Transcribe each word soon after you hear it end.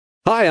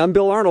Hi, I'm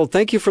Bill Arnold.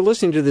 Thank you for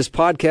listening to this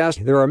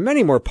podcast. There are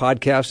many more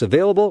podcasts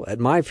available at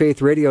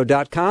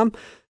myfaithradio.com.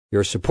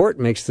 Your support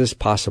makes this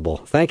possible.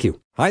 Thank you.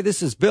 Hi,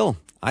 this is Bill.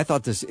 I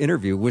thought this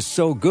interview was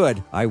so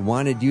good, I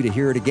wanted you to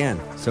hear it again.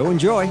 So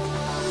enjoy.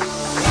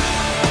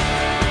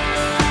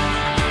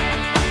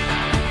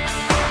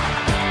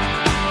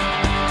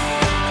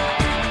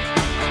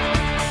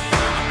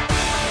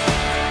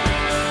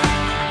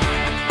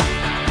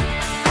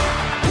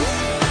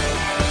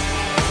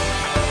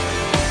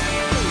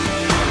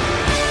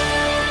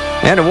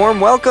 And a warm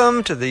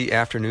welcome to the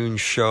afternoon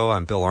show.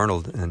 I'm Bill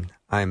Arnold, and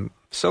I'm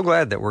so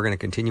glad that we're going to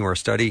continue our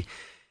study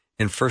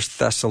in II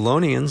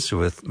Thessalonians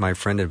with my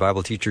friend and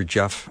Bible teacher,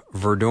 Jeff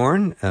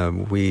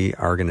Verdoorn. We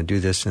are going to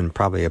do this in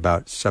probably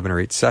about 7 or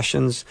 8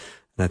 sessions,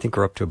 and I think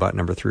we're up to about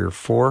number 3 or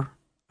 4,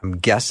 I'm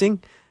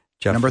guessing.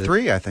 Jeff, number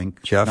 3, I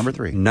think. Jeff, number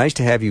 3. Nice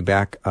to have you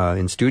back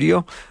in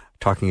studio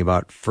talking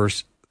about I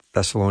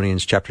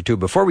Thessalonians chapter 2.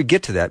 Before we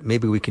get to that,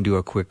 maybe we can do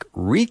a quick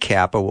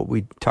recap of what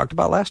we talked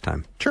about last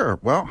time. Sure.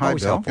 Well, hi,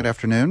 Always Bill. helpful. Good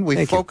afternoon.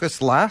 We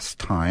focused last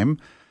time,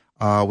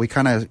 we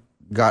kind of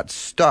got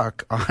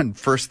stuck on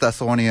I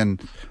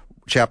Thessalonians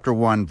chapter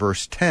 1,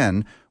 verse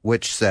 10,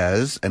 which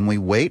says, "And we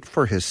wait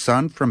for his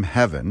Son from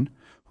heaven,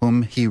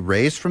 whom he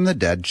raised from the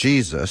dead,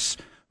 Jesus,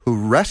 who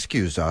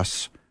rescues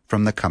us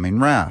from the coming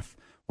wrath."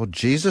 Well,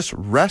 Jesus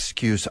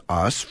rescues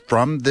us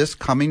from this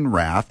coming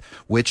wrath,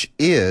 which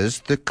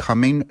is the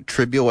coming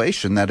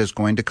tribulation that is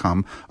going to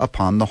come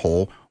upon the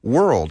whole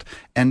world.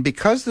 And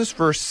because this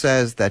verse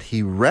says that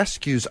he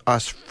rescues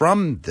us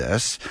from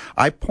this,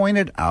 I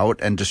pointed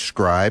out and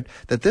described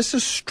that this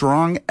is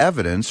strong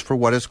evidence for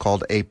what is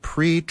called a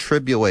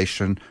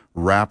pre-tribulation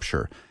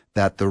rapture,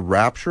 that the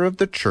rapture of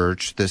the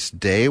church, this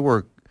day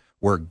where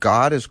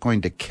God is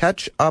going to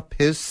catch up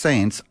his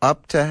saints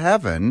up to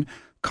heaven,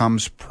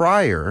 comes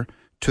prior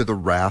to the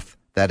wrath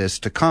that is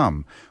to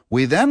come.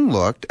 We then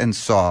looked and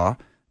saw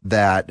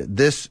that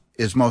this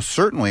is most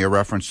certainly a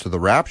reference to the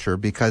rapture,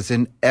 because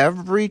in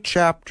every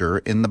chapter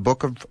in the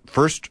book of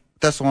I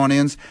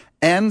Thessalonians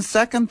and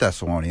II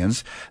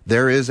Thessalonians,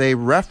 there is a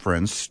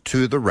reference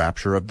to the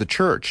rapture of the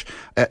church,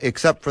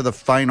 except for the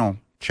final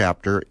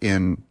chapter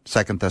in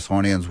II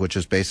Thessalonians, which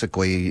is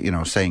basically,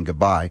 saying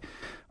goodbye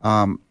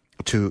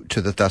to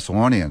the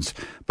Thessalonians.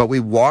 But we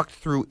walked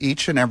through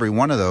each and every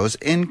one of those,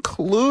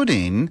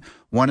 including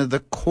one of the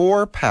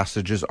core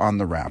passages on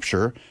the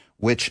rapture,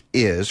 which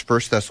is I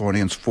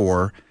Thessalonians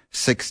 4,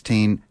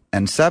 16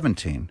 and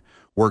 17,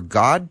 where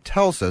God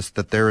tells us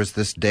that there is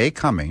this day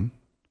coming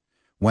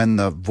when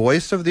the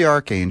voice of the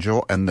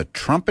archangel and the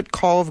trumpet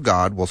call of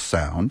God will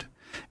sound,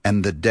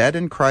 and the dead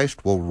in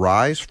Christ will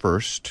rise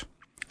first,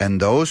 and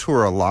those who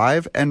are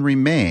alive and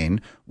remain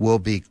will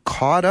be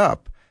caught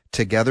up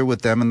together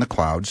with them in the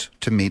clouds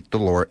to meet the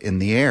Lord in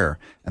the air.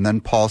 And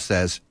then Paul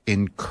says,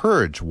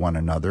 encourage one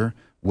another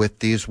with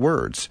these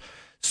words.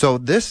 So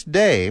this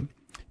day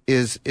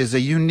is a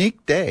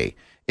unique day.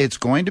 It's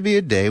going to be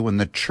a day when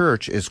the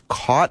church is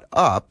caught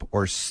up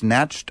or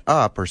snatched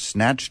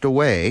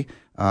away.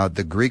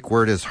 The Greek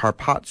word is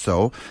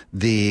harpazo.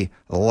 The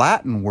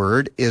Latin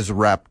word is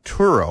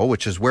rapturo,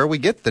 which is where we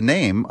get the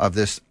name of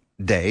this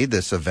day,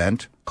 this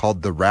event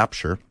called the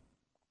rapture.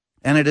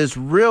 And it is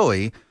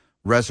really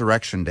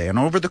Resurrection Day. And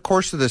over the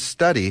course of this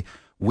study,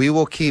 we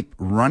will keep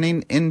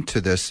running into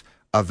this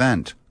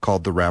event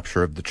called the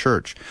rapture of the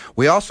church.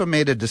 We also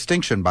made a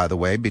distinction, by the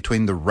way,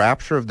 between the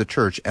rapture of the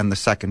church and the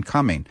second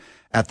coming.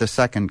 At the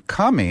second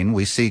coming,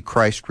 we see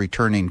Christ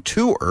returning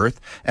to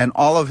earth, and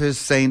all of his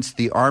saints,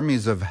 the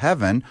armies of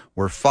heaven,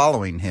 were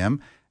following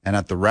him. And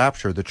at the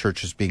rapture, the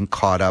church is being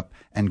caught up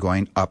and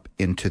going up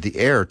into the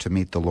air to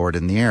meet the Lord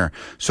in the air.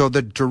 So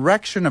the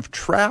direction of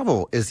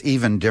travel is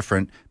even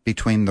different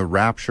between the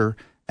rapture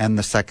and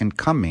the second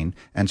coming.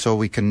 And so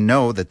we can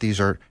know that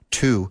these are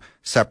two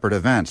separate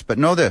events. But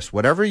know this,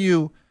 whatever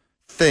you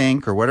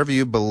think or whatever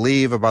you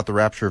believe about the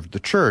rapture of the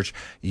church,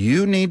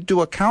 you need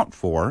to account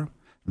for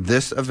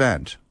this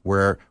event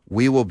where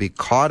we will be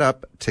caught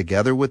up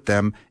together with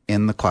them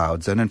in the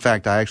clouds. And in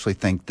fact, I actually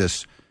think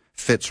this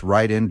fits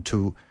right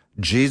into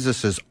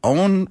Jesus'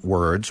 own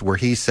words where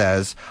he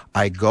says,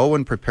 I go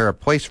and prepare a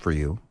place for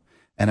you.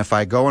 And if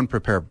I go and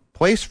prepare a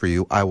place for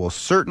you, I will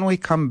certainly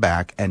come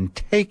back and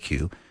take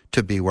you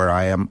to be where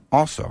I am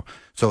also.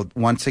 So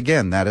once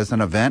again, that is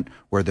an event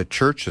where the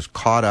church is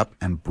caught up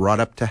and brought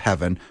up to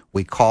heaven.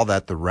 We call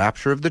that the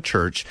rapture of the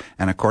church.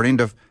 And according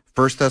to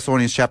I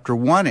Thessalonians chapter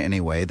 1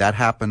 anyway, that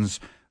happens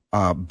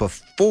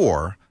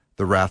before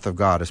the wrath of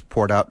God is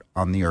poured out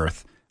on the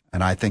earth.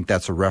 And I think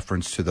that's a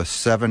reference to the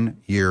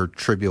 7-year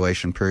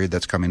tribulation period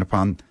that's coming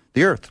upon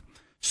the earth.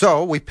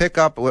 So we pick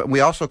up,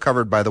 we also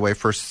covered, by the way,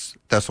 I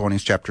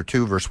Thessalonians chapter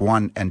 2, verse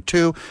 1 and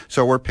 2.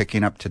 So we're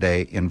picking up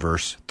today in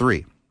verse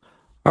 3.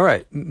 All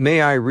right.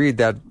 May I read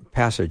that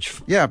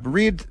passage? Yeah,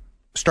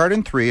 start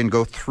in 3 and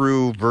go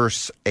through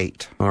verse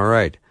 8. All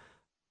right.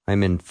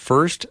 I'm in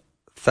I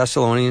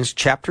Thessalonians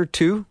chapter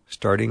 2,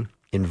 starting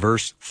in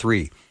verse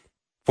 3.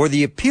 For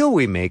the appeal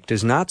we make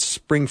does not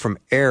spring from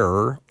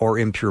error or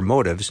impure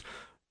motives,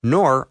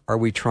 nor are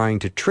we trying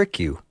to trick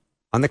you.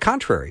 On the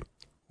contrary,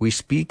 we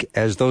speak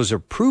as those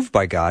approved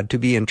by God to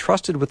be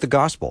entrusted with the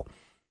gospel.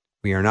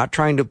 We are not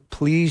trying to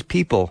please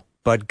people,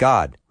 but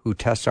God, who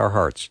tests our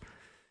hearts.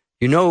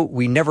 You know,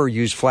 we never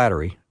use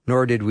flattery,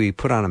 nor did we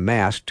put on a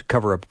mask to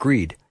cover up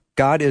greed.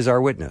 God is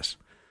our witness.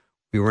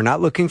 We were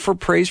not looking for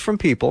praise from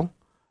people,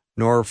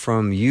 nor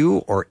from you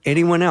or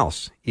anyone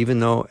else,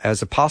 even though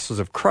as apostles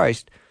of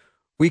Christ,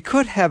 we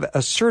could have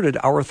asserted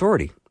our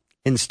authority.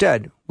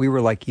 Instead, we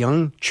were like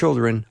young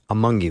children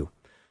among you,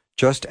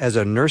 just as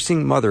a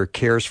nursing mother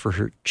cares for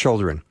her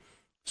children.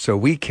 So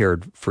we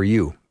cared for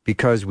you.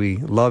 Because we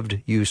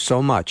loved you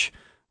so much,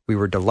 we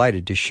were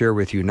delighted to share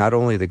with you not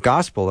only the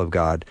gospel of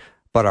God,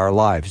 but our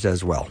lives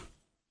as well.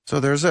 So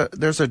there's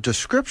a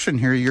description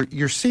here.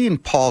 You're seeing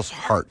Paul's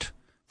heart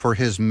for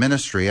his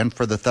ministry and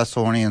for the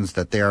Thessalonians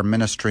that they are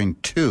ministering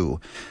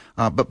to.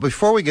 But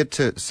before we get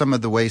to some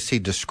of the ways he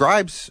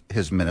describes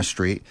his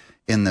ministry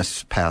in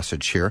this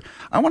passage here,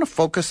 I want to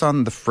focus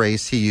on the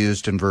phrase he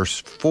used in verse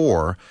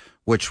 4,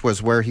 which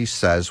was where he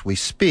says, we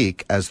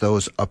speak as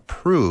those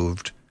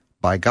approved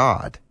by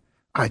God.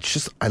 I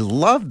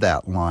love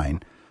that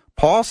line.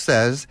 Paul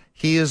says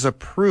he is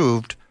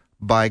approved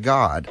by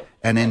God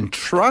and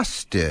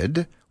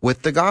entrusted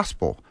with the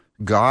gospel.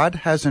 God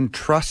has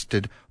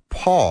entrusted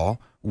Paul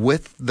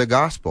with the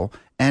gospel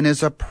and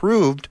is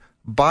approved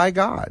by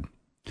God.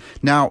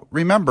 Now,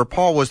 remember,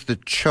 Paul was the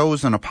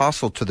chosen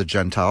apostle to the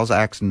Gentiles.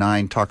 Acts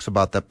 9 talks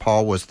about that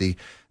Paul was the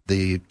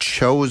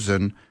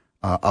chosen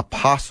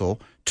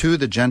apostle to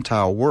the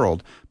Gentile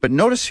world. But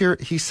notice here,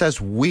 he says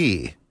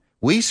we.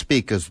 We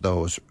speak as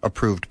those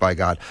approved by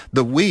God.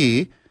 The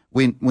we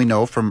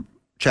know from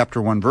chapter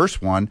 1,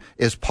 verse 1,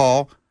 is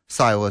Paul,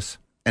 Silas,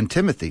 and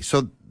Timothy.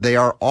 So they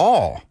are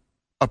all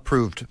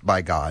approved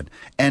by God.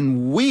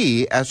 And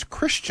we, as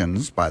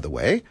Christians, by the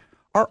way,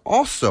 are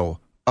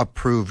also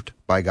approved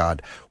by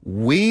God.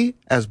 We,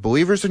 as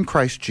believers in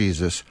Christ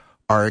Jesus,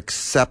 are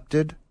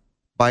accepted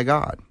by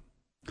God.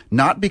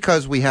 Not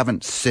because we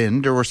haven't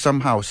sinned or we're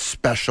somehow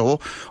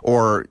special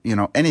or,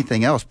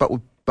 anything else,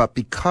 but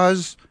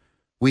because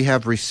we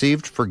have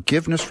received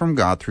forgiveness from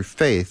God through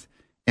faith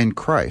in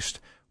Christ.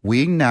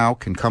 We now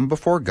can come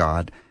before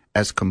God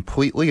as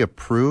completely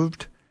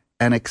approved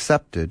and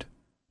accepted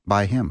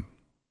by Him.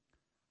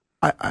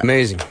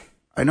 Amazing.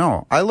 I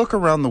know. I look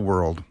around the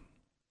world,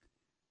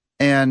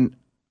 and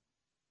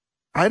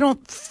I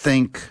don't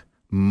think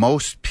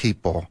most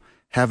people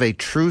have a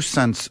true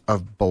sense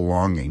of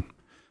belonging.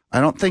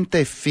 I don't think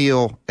they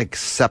feel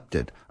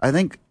accepted. I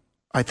think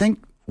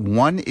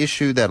one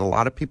issue that a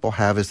lot of people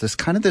have is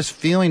this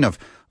feeling of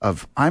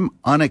I'm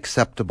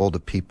unacceptable to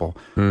people.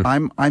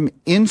 I'm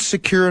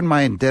insecure in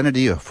my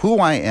identity of who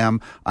I am.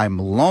 I'm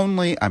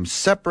lonely. I'm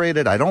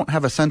separated. I don't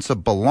have a sense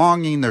of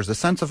belonging. There's a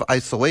sense of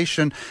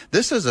isolation.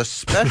 This is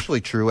especially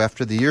true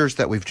after the years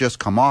that we've just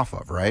come off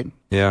of, right?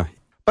 Yeah.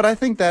 But I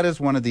think that is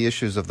one of the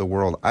issues of the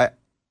world.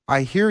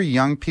 I hear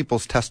young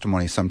people's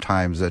testimony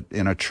sometimes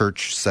in a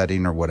church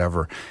setting or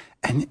whatever,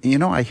 and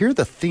I hear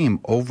the theme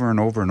over and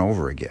over and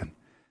over again.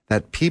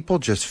 That people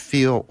just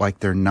feel like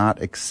they're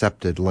not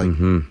accepted,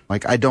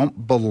 like I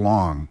don't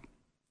belong.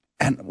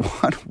 And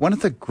one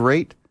of the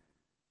great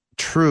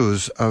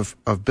truths of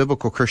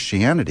biblical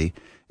Christianity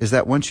is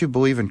that once you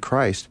believe in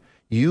Christ,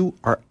 you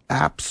are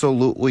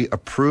absolutely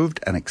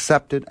approved and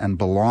accepted and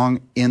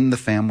belong in the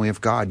family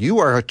of God. You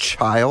are a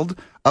child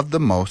of the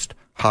Most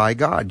High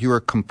God. You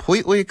are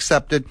completely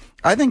accepted.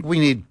 I think we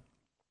need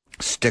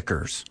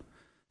stickers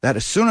that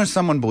as soon as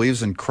someone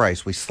believes in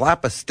Christ, we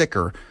slap a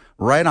sticker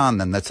right on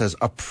them that says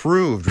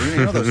approved.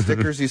 You know those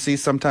stickers you see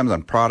sometimes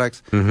on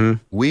products? Mm-hmm.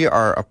 We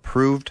are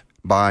approved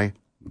by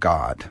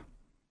God.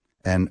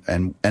 And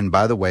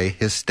by the way,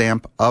 his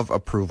stamp of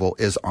approval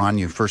is on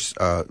you. First,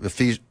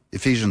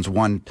 Ephesians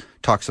 1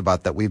 talks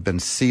about that we've been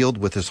sealed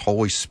with his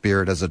Holy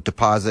Spirit as a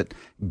deposit,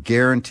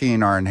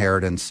 guaranteeing our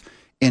inheritance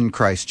in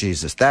Christ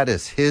Jesus. That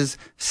is his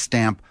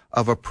stamp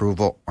of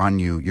approval on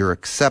you. You're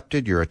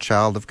accepted. You're a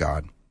child of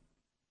God.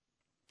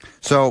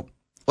 So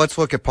let's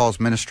look at Paul's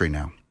ministry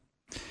now.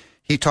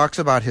 He talks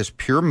about his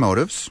pure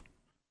motives.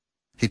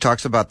 He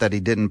talks about that he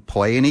didn't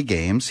play any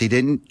games. He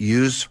didn't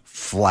use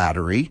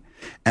flattery,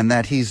 and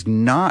that he's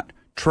not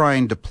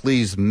trying to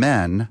please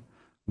men,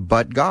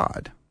 but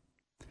God.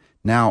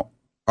 Now,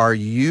 are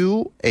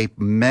you a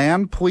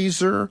man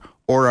pleaser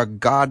or a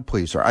God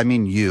pleaser? I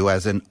mean you,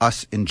 as in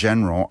us in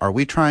general. Are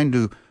we trying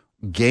to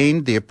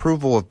gain the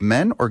approval of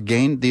men or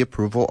gain the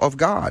approval of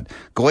God?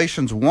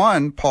 Galatians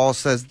 1, Paul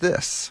says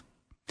this,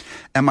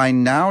 am I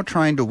now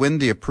trying to win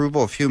the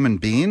approval of human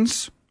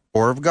beings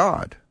or of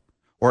God?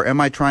 Or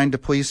am I trying to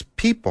please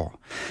people?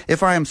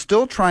 If I am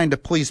still trying to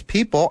please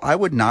people, I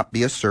would not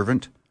be a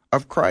servant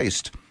of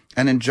Christ.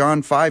 And in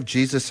John 5,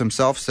 Jesus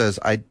himself says,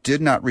 I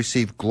did not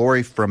receive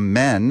glory from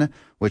men,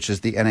 which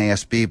is the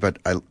NASB, but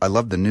I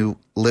love the New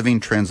Living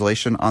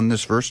Translation on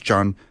this verse,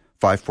 John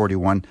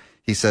 5:41.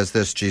 He says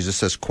this, Jesus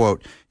says,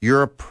 quote,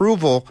 your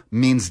approval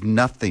means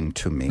nothing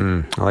to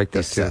me. I like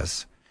this too.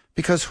 Says.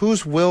 Because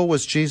whose will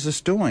was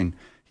Jesus doing?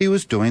 He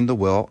was doing the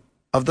will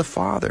of the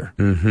Father.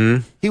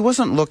 Mm-hmm. He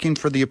wasn't looking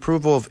for the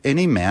approval of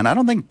any man. I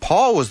don't think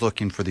Paul was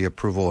looking for the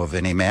approval of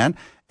any man,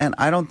 and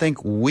I don't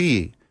think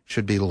we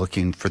should be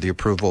looking for the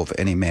approval of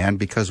any man,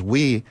 because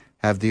we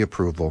have the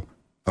approval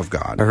of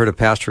God. I heard a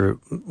pastor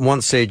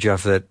once say,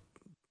 Jeff, that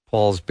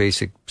Paul's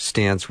basic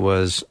stance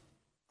was,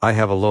 I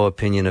have a low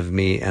opinion of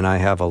me, and I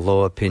have a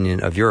low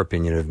opinion of your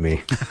opinion of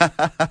me.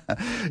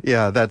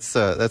 Yeah, that's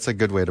a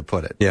good way to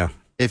put it. Yeah.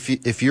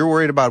 If you're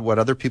worried about what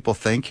other people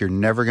think, you're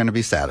never going to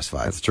be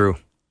satisfied. That's true.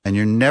 And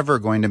you're never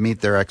going to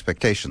meet their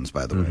expectations,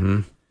 by the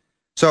way.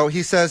 So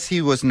he says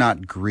he was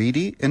not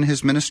greedy in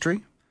his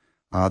ministry.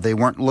 They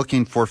weren't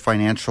looking for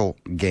financial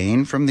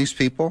gain from these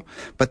people,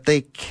 but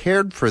they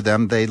cared for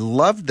them. They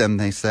loved them,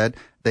 he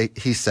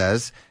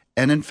says.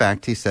 And in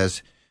fact, he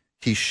says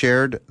he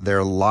shared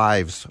their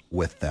lives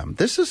with them.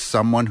 This is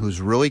someone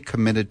who's really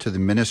committed to the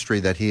ministry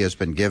that he has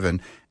been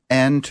given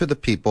and to the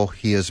people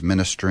he is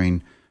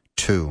ministering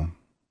to.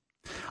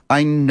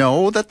 I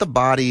know that the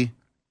body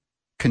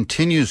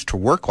continues to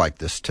work like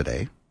this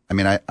today. I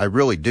mean, I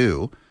really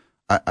do.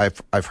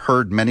 I've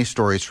heard many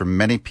stories from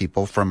many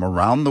people from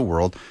around the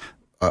world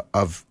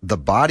of the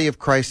body of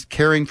Christ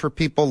caring for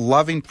people,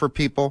 loving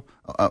people,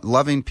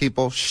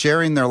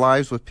 sharing their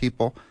lives with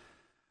people.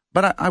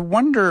 But I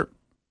wonder,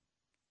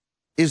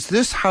 is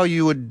this how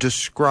you would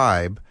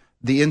describe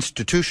the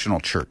institutional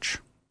church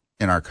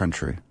in our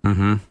country?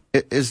 Mm-hmm.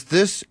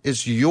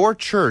 Is your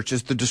church,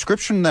 is the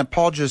description that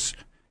Paul just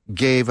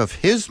gave of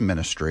his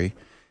ministry,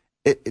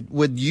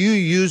 would you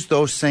use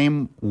those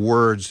same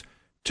words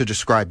to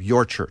describe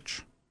your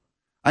church?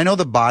 I know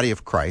the body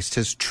of Christ,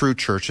 his true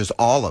church, is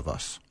all of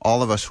us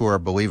who are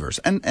believers.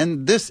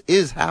 And this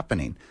is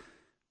happening.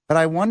 But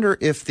I wonder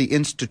if the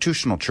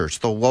institutional church,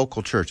 the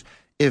local church,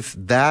 if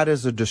that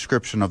is a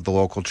description of the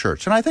local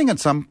church. And I think in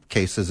some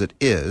cases it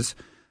is,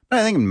 but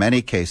I think in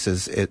many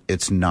cases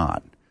it's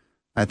not.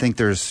 I think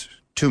there's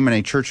too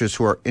many churches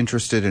who are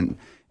interested in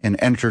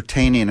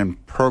entertaining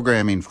and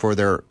programming for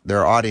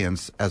their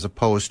audience, as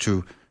opposed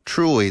to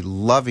truly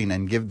loving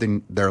and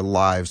giving their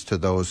lives to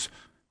those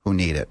who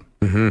need it.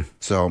 Mm-hmm.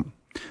 So,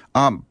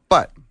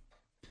 but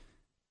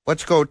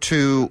let's go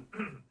to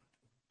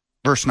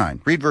verse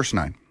 9. Read verse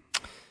 9.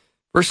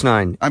 Verse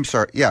 9. I'm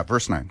sorry. Yeah,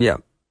 verse 9. Yeah.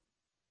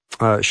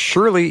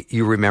 Surely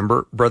you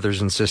remember,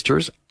 brothers and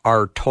sisters,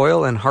 our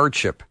toil and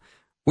hardship.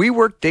 We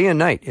worked day and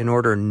night in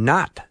order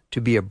not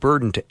to be a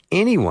burden to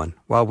anyone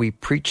while we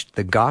preached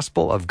the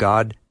gospel of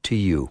God to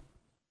you.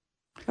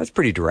 That's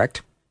pretty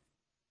direct.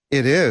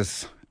 It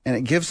is. And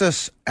it gives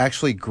us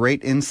actually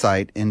great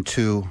insight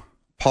into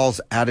Paul's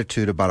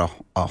attitude about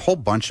a whole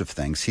bunch of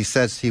things. He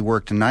says he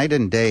worked night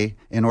and day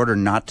in order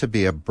not to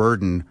be a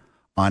burden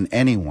on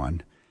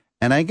anyone.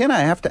 And again,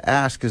 I have to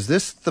ask, is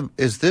this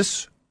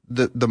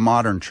the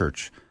modern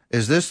church?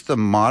 Is this the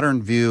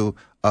modern view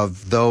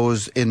of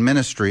those in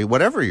ministry,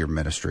 whatever your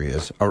ministry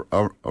is,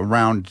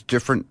 around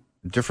different?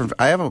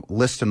 I have a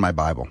list in my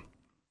Bible.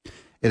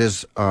 It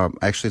is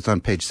actually, it's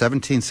on page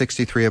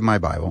 1763 of my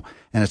Bible,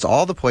 and it's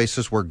all the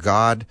places where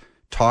God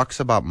talks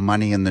about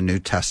money in the New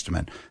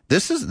Testament.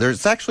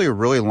 There's actually a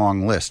really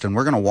long list, and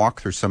we're going to walk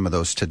through some of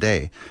those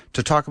today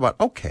to talk about,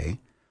 okay,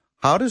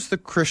 how does the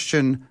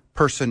Christian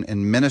person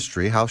in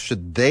ministry, how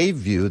should they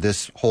view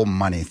this whole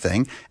money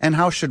thing, and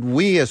how should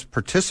we as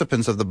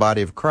participants of the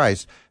body of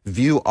Christ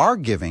view our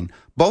giving,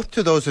 both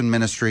to those in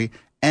ministry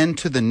and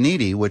to the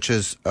needy, which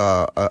is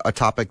a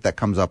topic that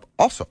comes up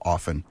also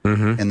often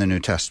in the New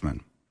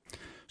Testament.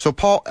 So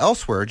Paul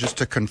elsewhere, just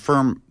to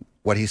confirm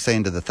what he's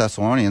saying to the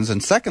Thessalonians, in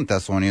 2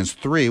 Thessalonians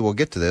 3, we'll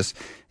get to this,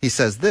 he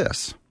says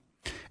this,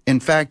 in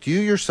fact, you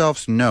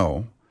yourselves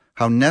know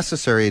how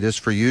necessary it is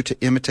for you to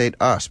imitate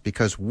us,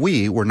 because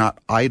we were not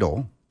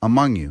idle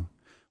among you.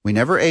 We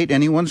never ate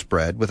anyone's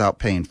bread without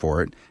paying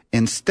for it.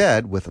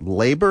 Instead, with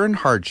labor and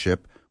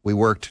hardship, we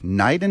worked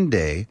night and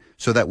day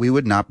so that we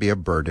would not be a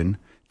burden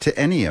to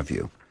any of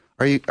you.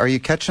 Are you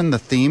catching the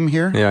theme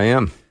here? Yeah, I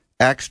am.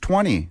 Acts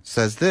 20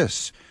 says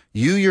this,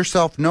 you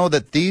yourself know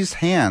that these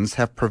hands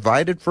have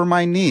provided for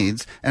my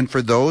needs and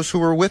for those who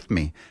were with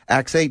me.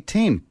 Acts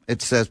 18,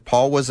 it says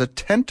Paul was a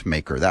tent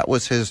maker. That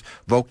was his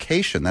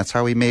vocation. That's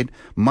how he made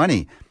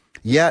money.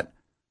 Yet,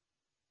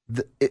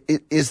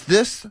 is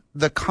this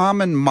the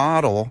common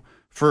model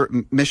for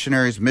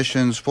missionaries,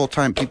 missions,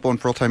 full-time people in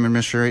full-time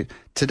ministry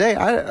today?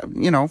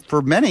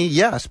 For many,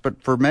 yes,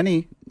 but for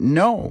many,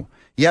 no.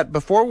 Yet,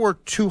 before we're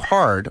too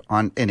hard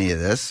on any of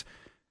this,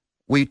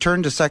 we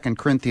turn to 2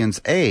 Corinthians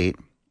 8,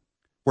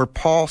 where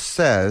Paul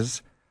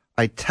says,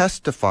 I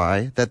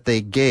testify that they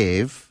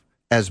gave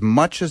as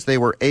much as they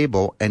were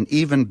able, and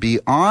even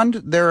beyond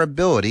their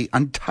ability,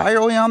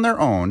 entirely on their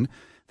own.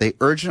 They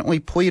urgently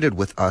pleaded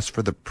with us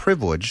for the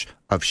privilege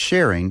of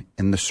sharing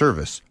in the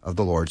service of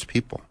the Lord's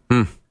people.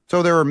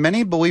 So there are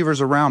many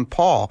believers around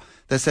Paul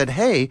that said,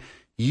 hey,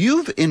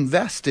 you've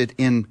invested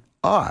in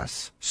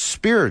us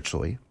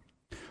spiritually.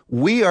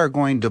 We are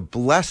going to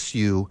bless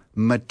you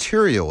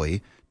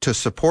materially to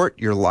support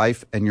your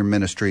life and your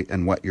ministry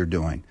and what you're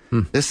doing.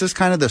 This is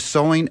kind of the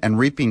sowing and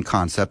reaping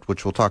concept,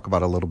 which we'll talk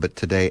about a little bit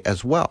today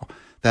as well.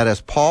 that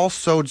as Paul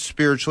sowed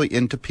spiritually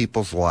into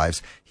people's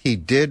lives, he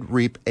did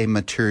reap a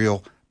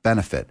material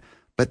benefit.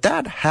 But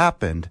that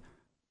happened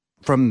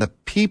from the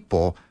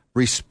people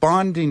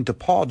responding to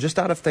Paul just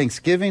out of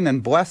thanksgiving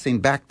and blessing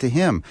back to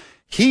him.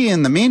 He,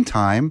 in the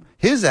meantime,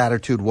 his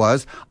attitude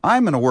was,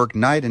 I'm going to work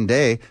night and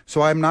day,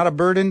 so I'm not a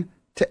burden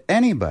to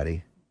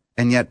anybody.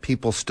 And yet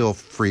people still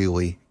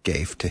freely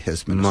gave to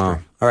his ministry. Wow.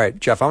 All right,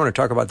 Jeff, I want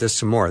to talk about this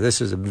some more.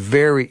 This is a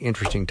very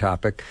interesting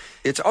topic.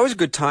 It's always a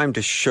good time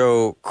to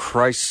show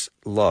Christ's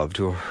love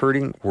to a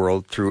hurting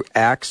world through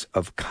acts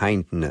of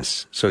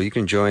kindness. So you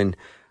can join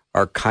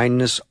our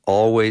Kindness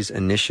Always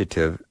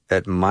initiative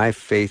at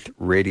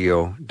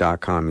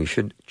myfaithradio.com. You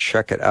should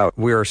check it out.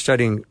 We are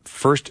studying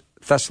 1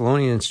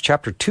 Thessalonians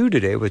chapter 2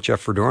 today with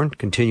Jeff Verdoorn,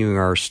 continuing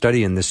our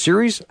study in this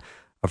series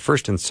of 1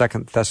 and 2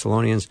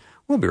 Thessalonians.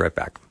 We'll be right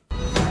back.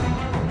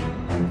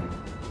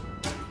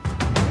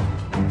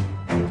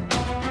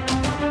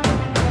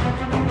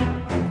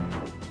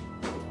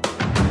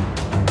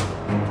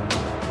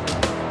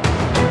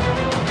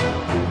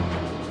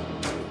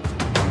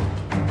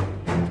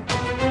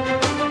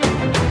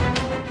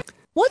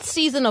 What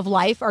season of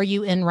life are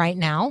you in right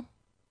now?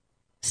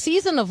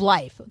 Season of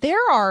life. There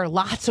are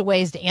lots of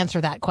ways to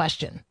answer that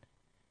question.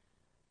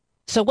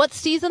 So what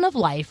season of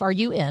life are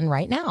you in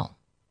right now?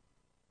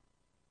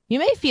 You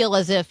may feel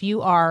as if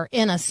you are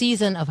in a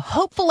season of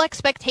hopeful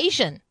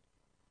expectation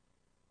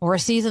or a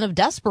season of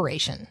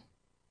desperation.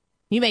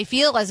 You may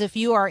feel as if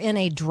you are in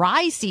a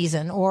dry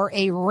season or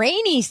a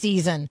rainy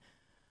season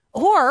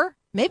or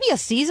maybe a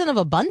season of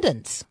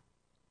abundance.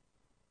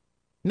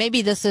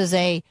 Maybe this is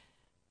a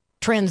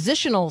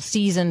transitional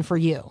season for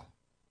you.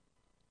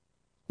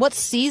 What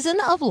season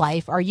of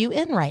life are you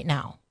in right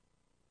now?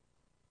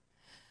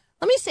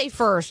 Let me say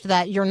first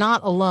that you're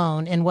not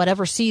alone in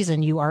whatever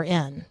season you are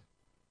in.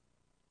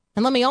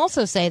 And let me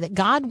also say that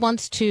God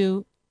wants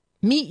to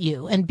meet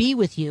you and be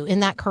with you in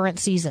that current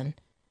season,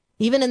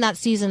 even in that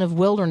season of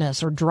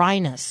wilderness or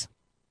dryness.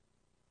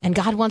 And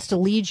God wants to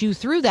lead you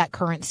through that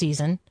current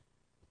season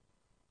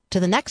to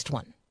the next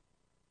one.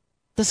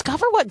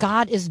 Discover what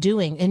God is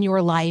doing in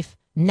your life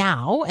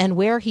now and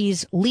where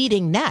he's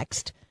leading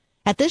next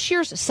at this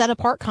year's Set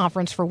Apart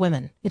Conference for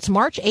Women. It's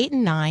March 8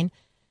 and 9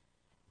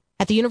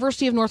 at the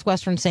University of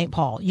Northwestern St.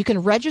 Paul. You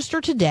can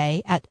register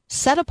today at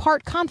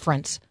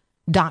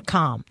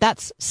setapartconference.com.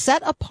 That's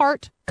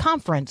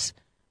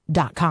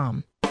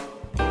setapartconference.com.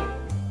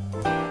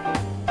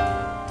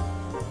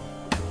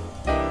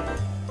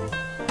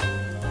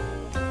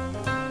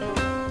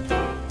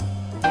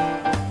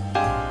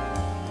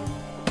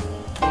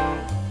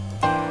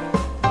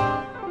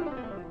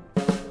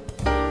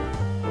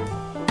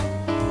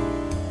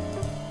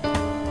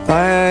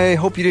 I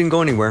hope you didn't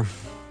go anywhere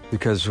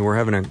because we're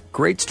having a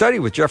great study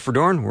with Jeff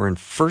Verdoorn. We're in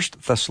 1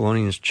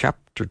 Thessalonians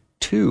chapter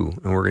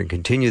 2, and we're going to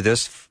continue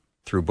this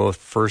through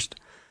both 1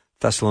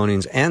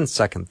 Thessalonians and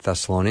 2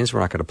 Thessalonians. We're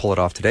not going to pull it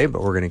off today,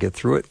 but we're going to get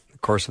through it in the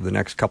course of the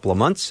next couple of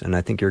months, and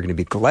I think you're going to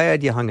be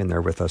glad you hung in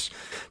there with us.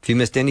 If you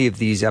missed any of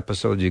these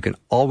episodes, you can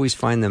always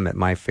find them at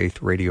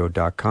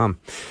myfaithradio.com.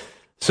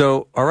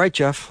 So, all right,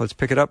 Jeff, let's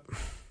pick it up.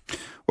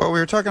 Well, we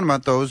were talking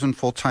about those in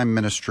full-time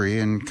ministry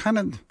and kind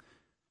of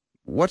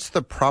what's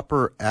the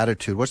proper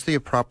attitude? What's the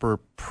proper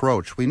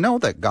approach? We know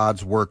that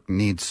God's work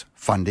needs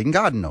funding.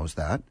 God knows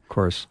that. Of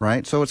course.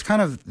 Right? So it's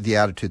kind of the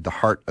attitude, the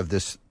heart of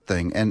this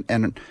thing.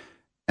 And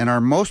are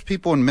most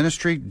people in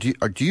ministry, do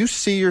you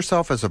see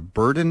yourself as a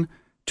burden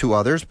to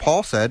others?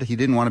 Paul said he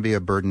didn't want to be a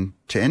burden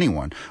to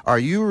anyone. Are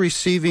you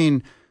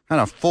receiving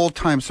kind of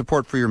full-time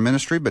support for your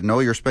ministry, but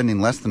know you're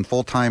spending less than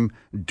full-time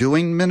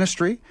doing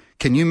ministry?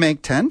 Can you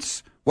make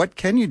tents? What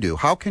can you do?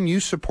 How can you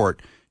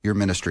support your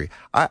ministry?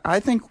 I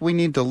think we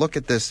need to look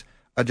at this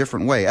a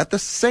different way. At the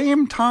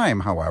same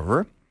time,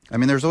 however, I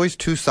mean, there's always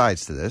two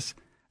sides to this.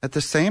 At the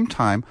same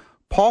time,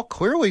 Paul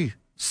clearly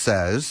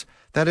says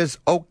that it's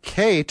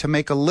okay to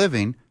make a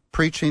living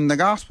preaching the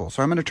gospel.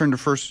 So I'm going to turn to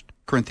 1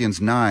 Corinthians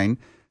 9,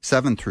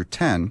 7 through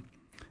 10.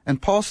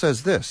 And Paul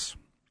says this: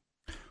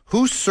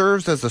 who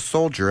serves as a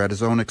soldier at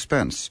his own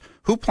expense?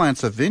 Who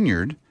plants a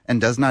vineyard and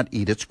does not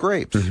eat its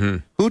grapes? Mm-hmm.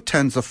 Who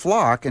tends a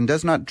flock and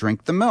does not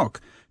drink the milk?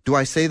 Do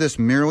I say this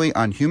merely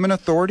on human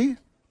authority?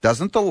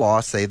 Doesn't the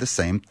law say the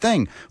same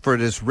thing? For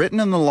it is written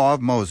in the law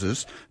of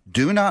Moses,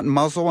 do not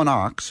muzzle an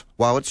ox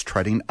while it's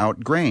treading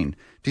out grain.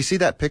 Do you see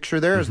that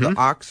picture there? Mm-hmm. As the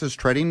ox is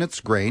treading its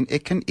grain,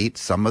 it can eat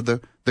some of the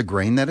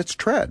grain that it's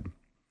tread.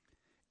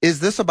 Is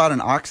this about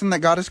an oxen that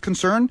God is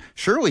concerned?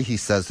 Surely he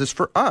says this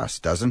for us,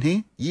 doesn't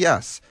he?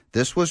 Yes,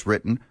 this was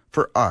written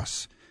for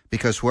us,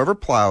 because whoever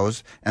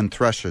plows and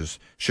threshes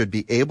should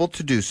be able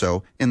to do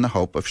so in the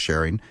hope of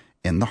sharing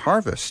in the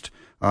harvest.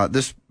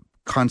 This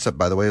concept,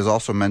 by the way, is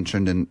also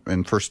mentioned in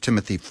 1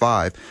 Timothy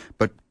 5,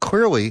 but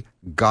clearly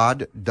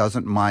God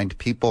doesn't mind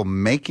people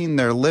making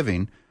their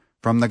living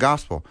from the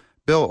gospel.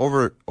 Bill,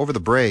 over the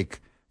break,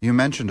 you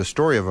mentioned a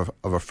story of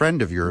a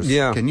friend of yours.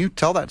 Yeah. Can you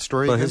tell that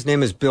story? Well, his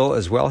name is Bill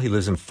as well. He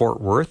lives in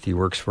Fort Worth. He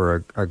works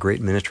for a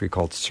great ministry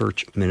called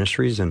Search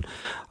Ministries, and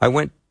I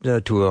went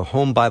to a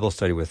home Bible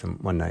study with him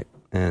one night.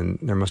 and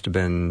there must have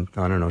been,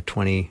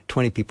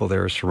 20 people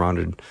there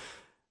surrounded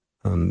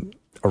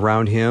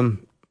around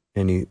him,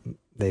 and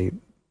they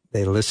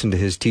listened to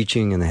his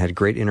teaching, and they had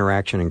great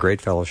interaction and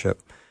great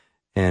fellowship.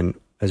 And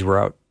as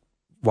we're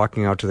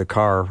walking out to the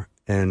car,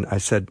 and I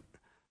said,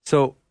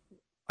 so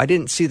I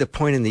didn't see the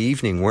point in the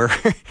evening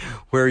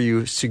where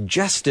you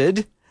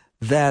suggested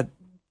that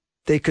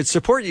they could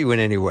support you in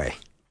any way.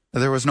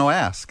 There was no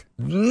ask.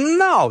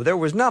 No, there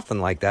was nothing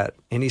like that.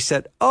 And he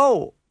said,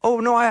 oh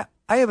no, I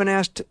haven't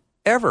asked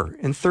ever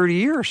in 30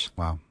 years.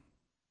 Wow.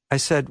 I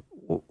said,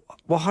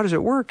 well, how does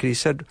it work? And he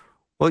said,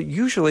 well,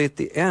 usually at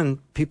the end,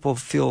 people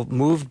feel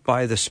moved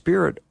by the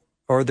Spirit,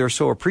 or they're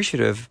so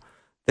appreciative,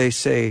 they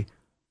say,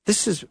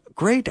 this is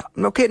great.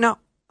 Okay, now,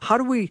 how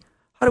do we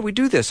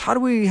do this? How do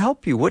we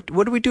help you? What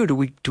do we do? Do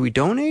we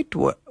donate?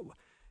 What?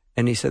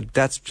 And he said,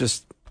 that's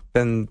just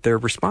been their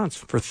response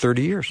for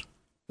 30 years.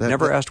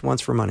 Never asked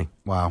once for money.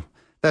 Wow.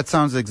 That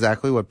sounds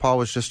exactly what Paul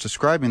was just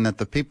describing, that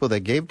the people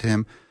that gave to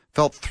him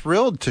felt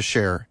thrilled to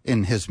share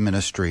in his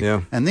ministry.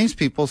 Yeah. And these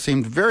people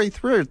seemed very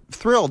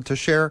thrilled to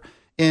share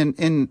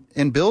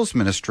in Bill's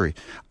ministry.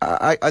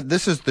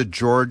 This is the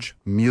George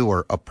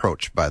Mueller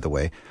approach, by the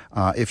way.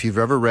 If you've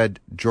ever read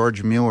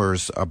George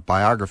Mueller's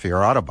biography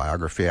or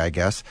autobiography, I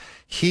guess,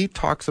 he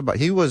talks about,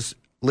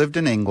 lived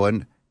in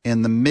England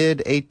in the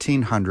mid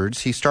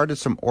 1800s. He started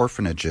some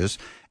orphanages,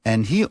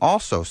 and he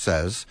also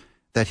says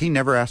that he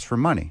never asked for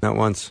money. Not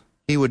once.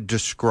 He would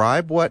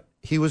describe what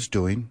he was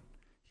doing.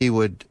 He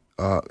would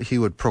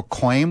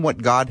proclaim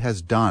what God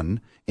has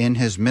done in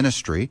his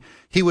ministry.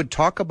 He would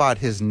talk about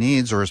his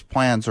needs or his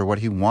plans or what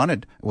he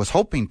was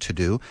hoping to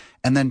do.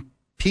 And then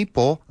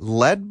people,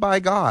 led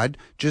by God,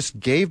 just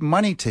gave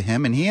money to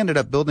him. And he ended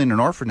up building an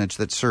orphanage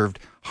that served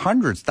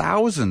hundreds,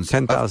 thousands,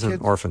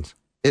 10,000 orphans.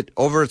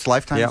 Over its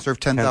lifetime, it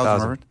served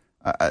 10,000 orphans.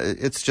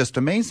 It's just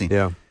amazing.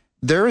 Yeah.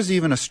 There is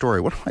even a story,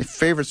 one of my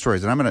favorite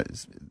stories, and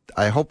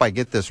I hope I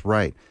get this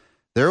right.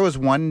 There was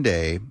one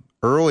day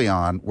early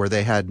on where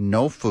they had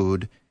no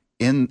food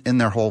in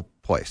their whole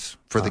place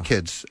for the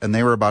kids, and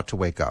they were about to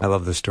wake up. I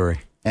love this story.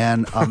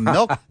 And a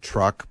milk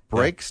truck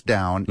breaks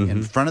down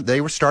in front of,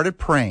 they started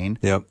praying,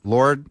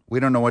 Lord, we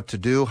don't know what to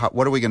do.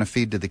 What are we going to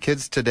feed to the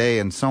kids today?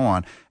 And so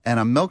on. And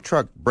a milk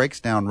truck breaks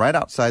down right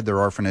outside their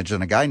orphanage,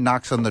 and a guy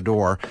knocks on the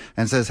door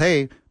and says,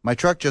 hey, my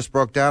truck just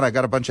broke down. I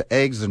got a bunch of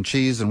eggs and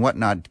cheese and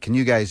whatnot. Can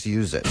you guys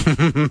use it?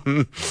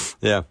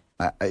 Yeah.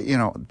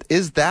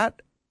 Is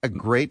that a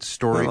great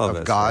story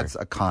of God's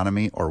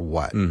economy or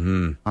what?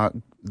 Mm-hmm.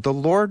 The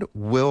Lord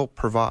will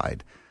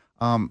provide.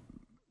 And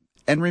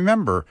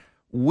remember,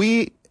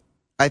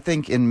 I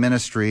think in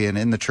ministry and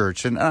in the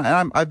church, and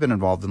I've been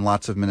involved in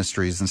lots of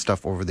ministries and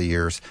stuff over the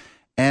years,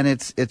 and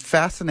it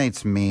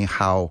fascinates me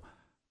how,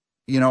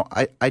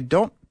 I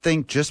don't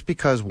think just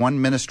because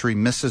one ministry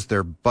misses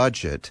their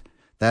budget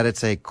that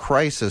it's a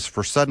crisis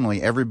for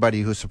suddenly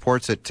everybody who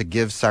supports it to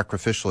give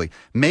sacrificially.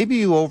 Maybe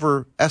you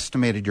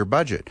overestimated your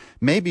budget.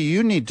 Maybe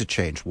you need to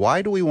change.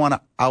 Why do we want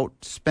to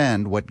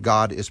outspend what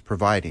God is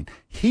providing?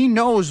 He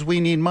knows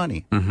we need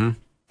money. Mm-hmm.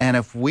 And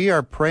if we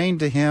are praying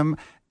to him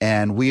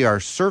and we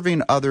are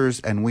serving others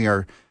and we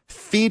are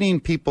feeding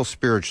people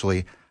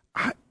spiritually,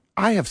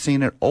 I have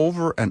seen it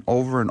over and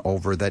over and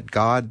over that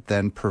God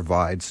then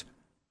provides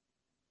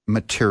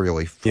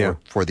materially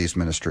for these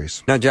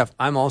ministries. Now, Jeff,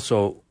 I'm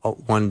also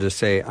wanted to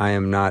say I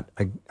am not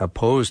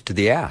opposed to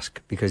the ask,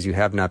 because you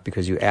have not,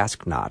 because you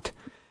ask not.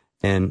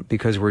 And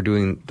because we're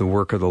doing the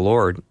work of the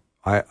Lord,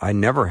 I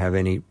never have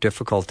any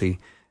difficulty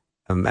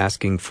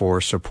asking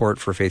for support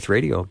for Faith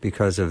Radio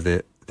because of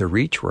the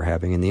reach we're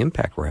having and the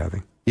impact we're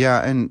having.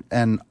 Yeah,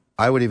 and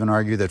I would even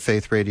argue that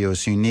Faith Radio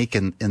is unique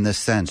in this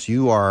sense.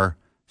 You are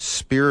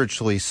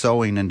spiritually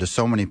sowing into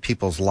so many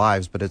people's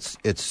lives, but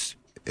it's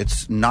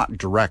not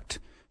direct.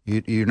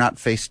 You're not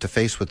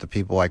face-to-face with the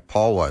people like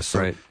Paul was.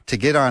 So to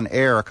get on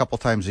air a couple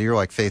times a year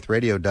like Faith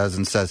Radio does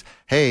and says,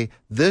 hey,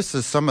 this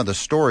is some of the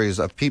stories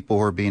of people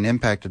who are being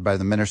impacted by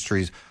the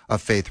ministries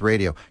of Faith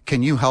Radio.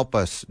 Can you help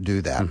us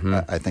do that? Mm-hmm.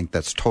 I think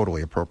that's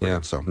totally appropriate.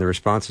 Yeah. So the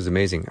response is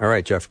amazing. All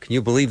right, Jeff, can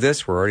you believe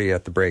this? We're already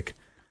at the break.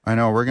 I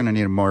know. We're going to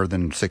need more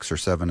than 6 or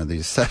 7 of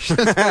these sessions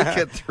to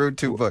get through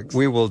 2 books.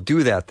 We will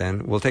do that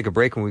then. We'll take a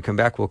break. When we come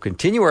back, we'll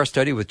continue our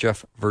study with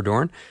Jeff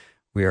Verdoorn.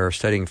 We are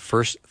studying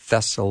II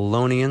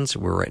Thessalonians.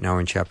 We're right now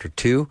in chapter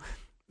 2.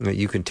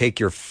 You can take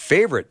your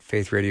favorite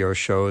Faith Radio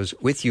shows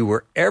with you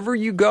wherever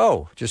you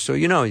go. Just so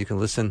you know, you can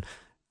listen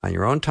on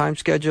your own time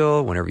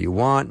schedule, whenever you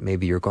want.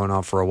 Maybe you're going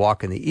out for a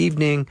walk in the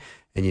evening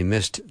and you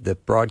missed the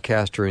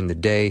broadcast during the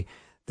day.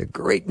 The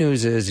great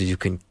news is you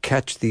can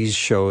catch these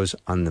shows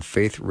on the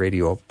Faith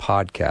Radio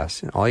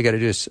podcast. And all you got to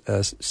do is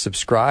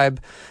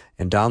subscribe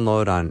and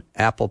download on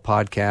Apple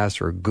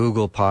Podcasts or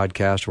Google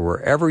Podcasts or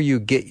wherever you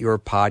get your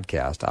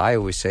podcast. I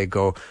always say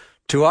go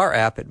to our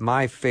app at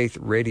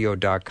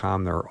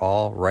myfaithradio.com. They're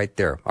all right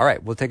there. All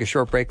right, we'll take a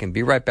short break and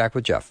be right back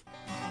with Jeff.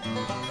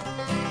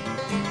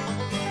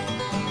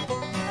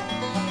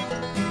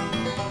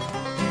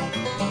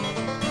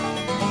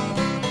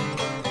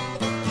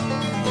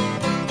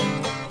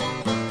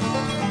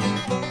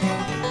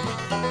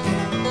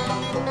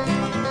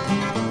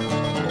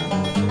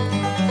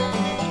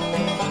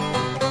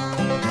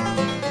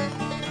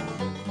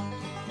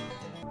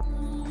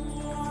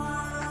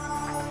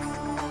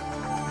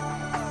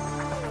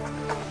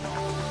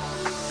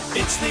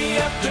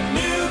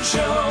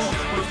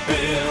 with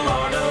Bill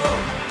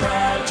Arnold.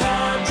 Drive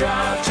time,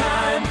 drive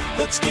time.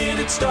 Let's get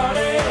it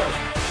started.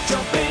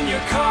 Jump in your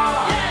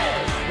car.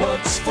 Yeah.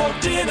 What's for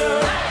dinner?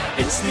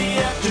 Hey. It's the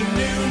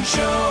afternoon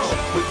show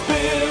with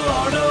Bill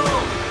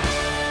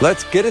Arnold.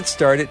 Let's get it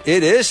started.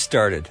 It is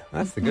started.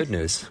 That's the good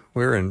news.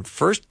 We're in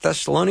 1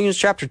 Thessalonians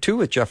chapter 2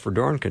 with Jeff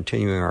Verdoorn,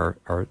 continuing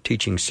our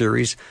teaching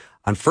series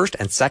on 1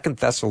 and 2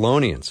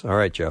 Thessalonians. All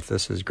right, Jeff,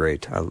 this is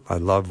great. I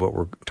love what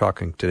we're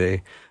talking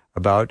today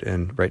about,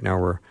 and right now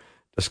we're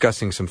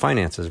discussing some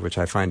finances, which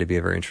I find to be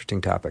a very interesting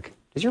topic.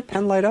 Does your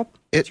pen light up?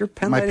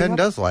 My pen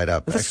does light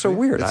up. That's so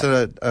weird. It's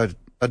a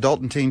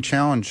Adult and Teen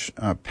Challenge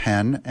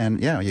pen,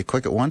 and you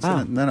click it once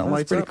and then it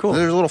lights up. Cool.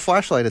 There's a little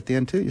flashlight at the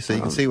end too, so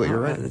you can see what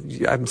you're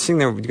writing. I'm seeing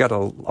there you got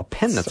a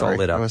pen that's all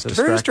lit up. It's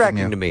very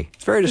distracting to me.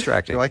 It's very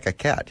distracting. You're like a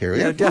cat here.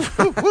 Yeah,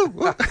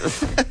 definitely.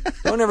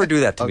 Don't ever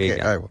do that to me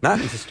again. Not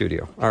in the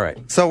studio. All right.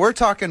 So we're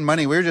talking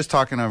money. We were just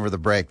talking over the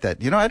break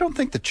that I don't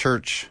think the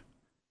church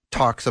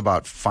talks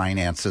about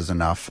finances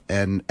enough,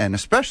 and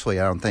especially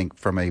I don't think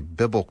from a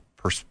biblical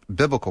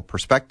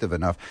perspective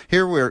enough.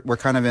 Here we're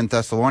kind of in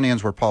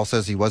Thessalonians where Paul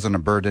says he wasn't a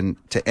burden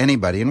to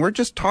anybody, and we're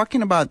just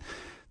talking about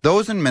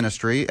those in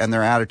ministry and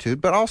their attitude,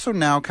 but also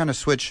now kind of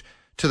switch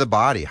to the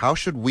body. How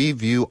should we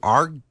view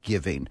our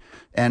giving?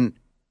 And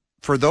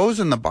for those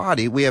in the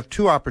body, we have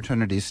two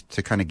opportunities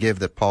to kind of give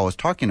that Paul is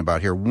talking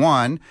about here.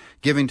 One,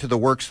 giving to the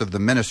works of the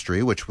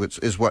ministry, which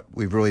is what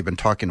we've really been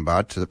talking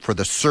about, for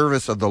the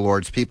service of the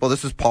Lord's people.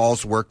 This is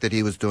Paul's work that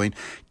he was doing,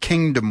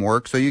 kingdom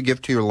work. So you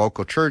give to your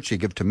local church, you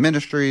give to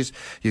ministries,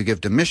 you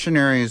give to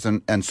missionaries,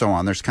 and so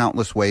on. There's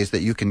countless ways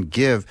that you can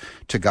give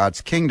to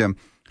God's kingdom.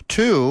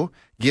 Two,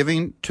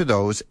 giving to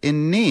those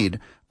in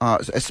need,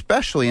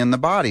 especially in the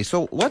body.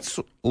 So let's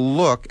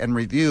look and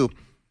review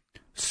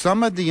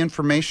some of the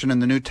information in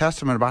the New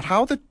Testament about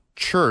how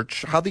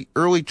the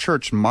early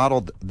church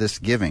modeled this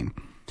giving.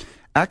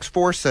 Acts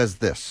 4 says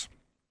this: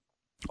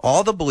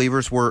 all the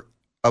believers were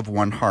of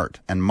one heart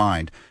and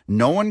mind.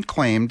 No one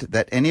claimed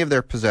that any of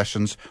their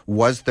possessions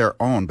was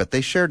their own, but they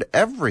shared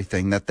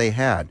everything that they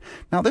had.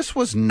 Now, this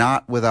was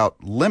not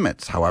without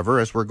limits, however,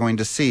 as we're going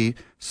to see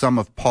some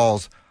of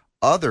Paul's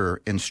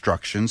other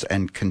instructions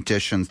and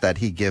conditions that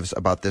he gives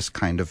about this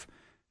kind of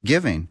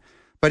giving.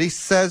 But he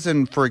says,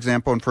 for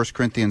example, in 1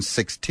 Corinthians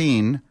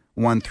 16,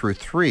 1 through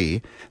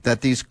 3,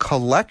 that these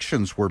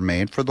collections were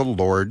made for the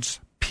Lord's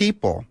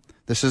people.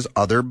 This is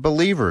other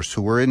believers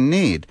who were in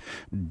need.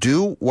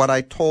 Do what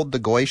I told the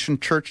Galatian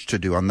church to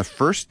do on the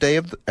first day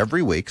of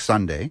every week,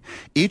 Sunday.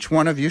 Each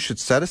one of you should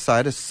set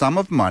aside a sum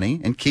of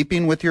money in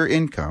keeping with your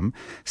income,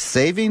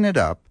 saving it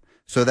up,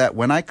 so that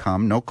when I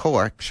come, no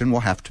collection will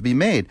have to be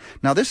made.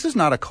 Now, this is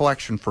not a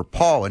collection for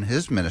Paul and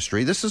his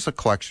ministry. This is a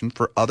collection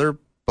for other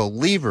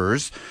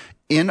believers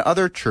in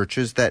other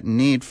churches that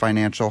need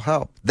financial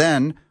help.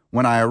 Then,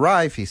 when I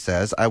arrive, he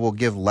says, I will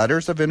give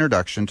letters of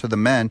introduction to the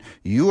men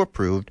you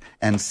approved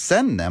and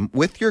send them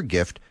with your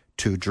gift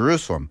to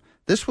Jerusalem.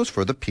 This was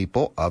for the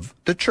people of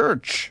the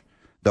church,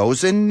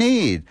 those in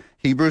need.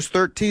 Hebrews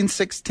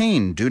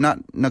 13:16, do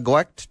not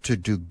neglect to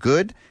do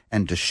good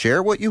and to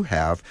share what you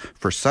have,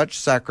 for such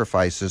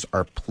sacrifices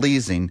are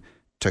pleasing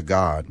to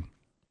God.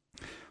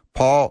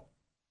 Paul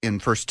in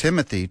 1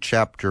 Timothy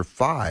chapter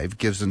 5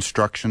 gives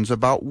instructions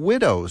about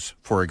widows,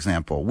 for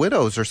example.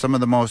 Widows are some of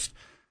the most,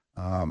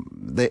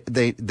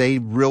 they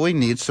really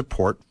need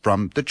support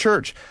from the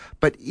church.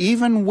 But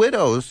even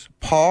widows,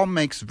 Paul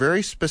makes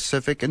very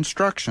specific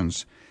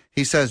instructions.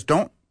 He says,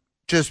 don't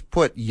just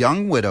put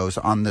young widows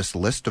on this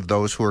list of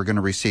those who are going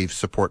to receive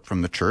support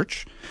from the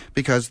church,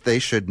 because they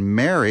should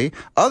marry.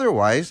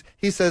 Otherwise,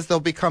 he says they'll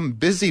become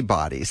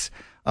busybodies.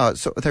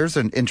 So there's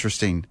an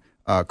interesting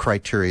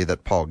criteria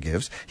that Paul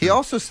gives. He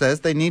also says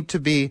they need to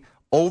be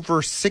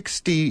over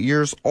 60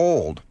 years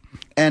old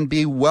and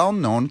be well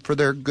known for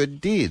their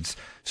good deeds.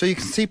 So you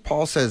can see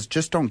Paul says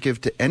just don't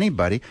give to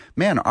anybody.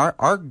 Man,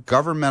 our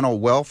governmental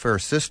welfare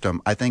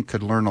system, I think,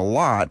 could learn a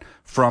lot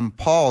from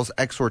Paul's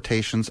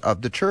exhortations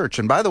of the church.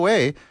 And by the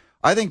way,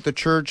 I think the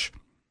church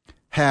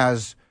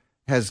has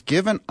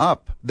given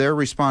up their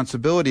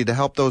responsibility to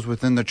help those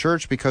within the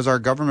church because our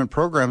government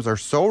programs are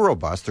so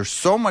robust. There's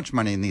so much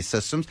money in these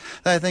systems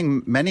that I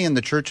think many in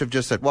the church have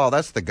just said, well,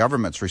 that's the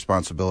government's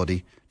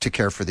responsibility to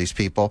care for these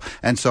people,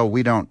 and so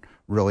we don't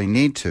really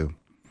need to.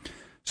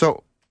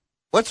 So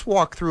let's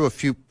walk through a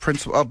few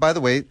principles. Oh, by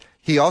the way,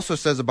 he also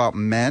says about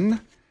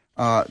men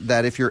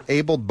that if you're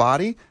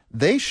able-bodied,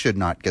 they should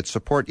not get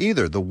support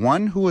either. The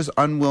one who is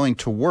unwilling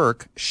to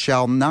work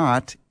shall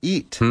not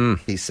eat,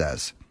 he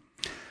says.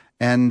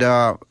 And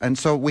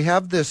so we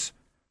have this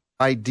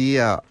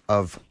idea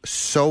of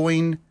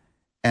sowing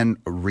and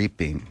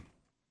reaping.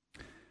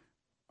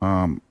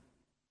 1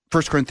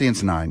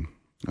 Corinthians 9.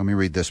 Let me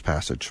read this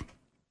passage.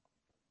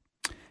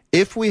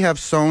 If we have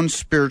sown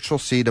spiritual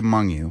seed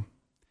among you,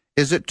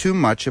 is it too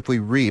much if we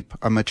reap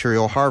a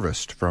material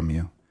harvest from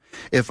you?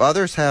 If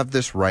others have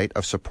this right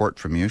of support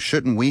from you,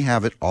 shouldn't we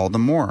have it all the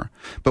more?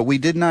 But we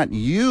did not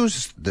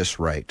use this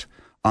right.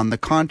 On the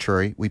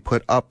contrary, we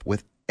put up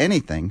with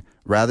anything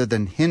rather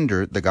than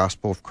hinder the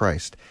gospel of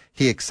Christ.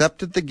 He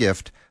accepted the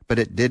gift,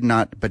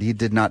 but he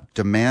did not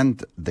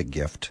demand the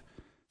gift.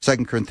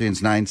 2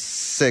 Corinthians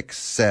 9:6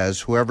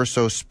 says, whoever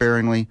sows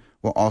sparingly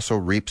will also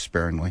reap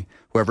sparingly.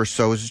 Whoever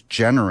sows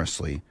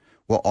generously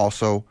will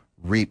also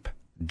reap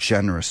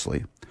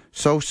generously.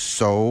 So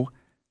sow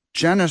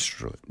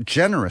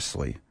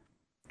generously.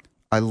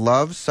 I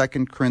love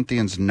 2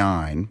 Corinthians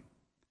 9,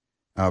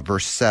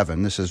 verse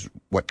 7. This is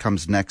what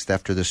comes next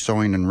after the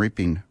sowing and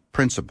reaping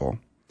principle.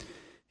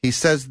 He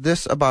says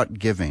this about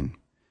giving.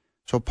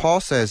 So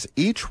Paul says,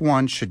 each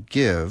one should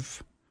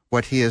give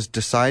what he has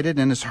decided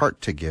in his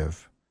heart to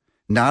give,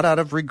 not out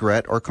of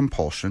regret or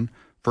compulsion,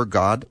 for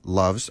God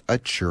loves a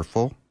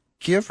cheerful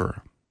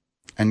giver.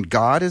 And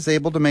God is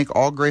able to make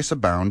all grace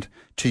abound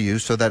to you,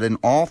 so that in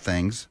all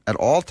things, at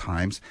all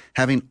times,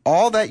 having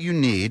all that you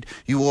need,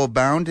 you will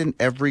abound in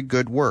every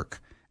good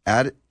work.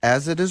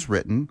 As it is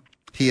written,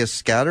 he has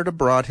scattered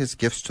abroad his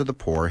gifts to the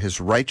poor,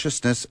 his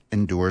righteousness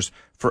endures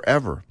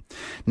forever.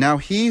 Now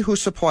he who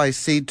supplies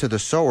seed to the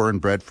sower and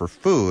bread for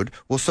food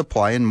will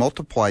supply and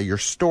multiply your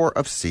store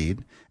of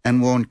seed,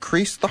 and will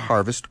increase the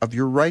harvest of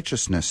your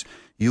righteousness.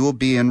 You will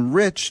be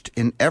enriched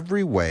in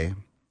every way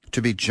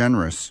to be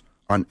generous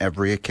on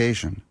every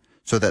occasion,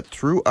 so that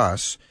through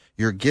us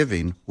your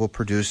giving will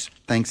produce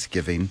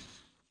thanksgiving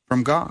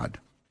from God.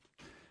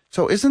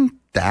 So isn't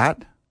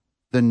that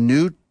the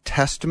New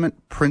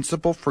Testament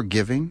principle for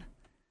giving?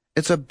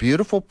 It's a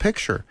beautiful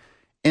picture.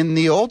 In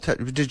the Old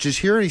Testament, did you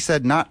hear he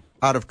said not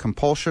out of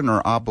compulsion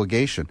or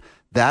obligation?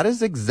 That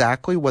is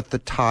exactly what the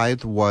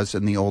tithe was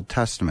in the Old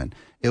Testament.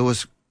 It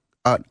was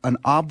an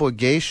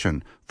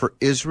obligation for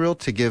Israel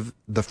to give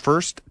the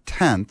first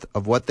tenth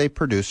of what they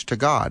produced to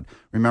God.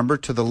 Remember,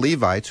 to the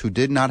Levites, who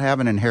did not have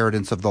an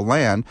inheritance of the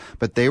land,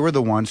 but they were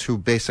the ones who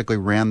basically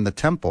ran the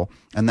temple,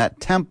 and that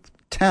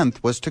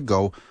tenth was to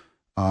go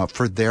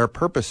for their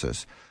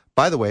purposes.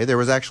 By the way, there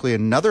was actually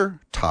another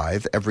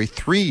tithe every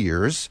 3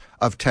 years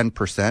of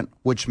 10%,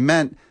 which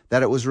meant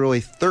that it was really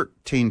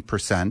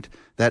 13%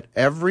 that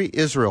every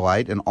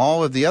Israelite and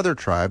all of the other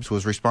tribes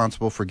was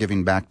responsible for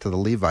giving back to the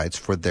Levites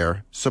for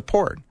their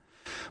support.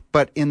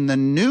 But in the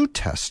New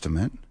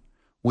Testament,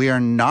 we are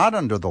not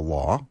under the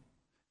law.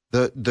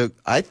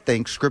 I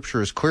think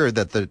Scripture is clear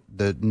that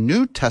the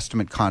New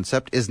Testament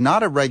concept is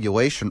not a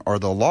regulation or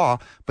the law,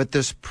 but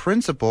this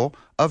principle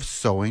of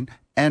sowing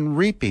and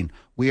reaping.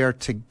 We are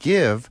to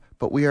give,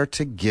 but we are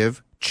to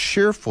give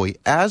cheerfully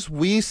as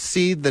we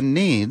see the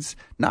needs,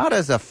 not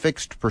as a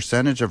fixed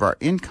percentage of our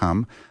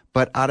income,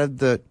 but out of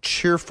the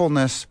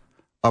cheerfulness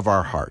of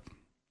our heart.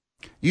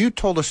 You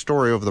told a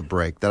story over the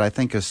break that I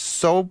think is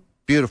so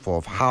beautiful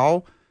of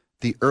how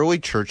the early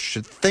church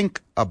should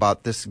think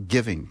about this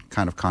giving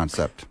kind of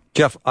concept.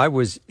 Jeff, I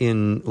was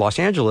in Los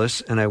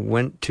Angeles, and I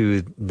went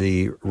to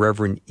the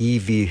Reverend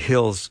E.V.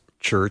 Hill's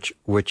church,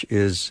 which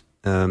is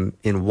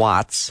in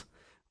Watts,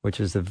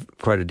 which is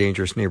quite a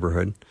dangerous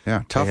neighborhood.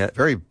 Yeah, tough,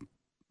 very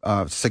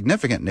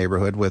significant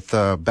neighborhood with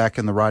back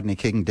in the Rodney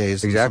King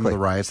days, exactly. And some of the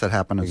riots that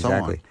happened and so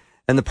on.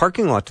 And the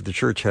parking lot to the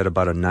church had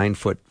about a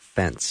 9-foot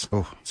fence.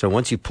 Oh. So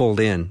once you pulled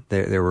in,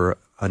 there were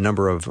a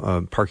number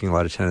of parking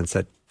lot attendants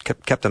that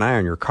kept an eye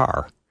on your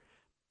car,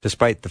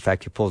 despite the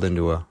fact you pulled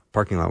into a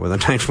parking lot with a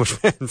 9-foot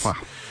fence. Wow.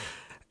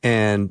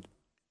 And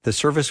the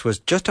service was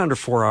just under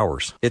 4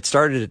 hours. It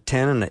started at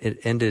 10 and it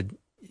ended,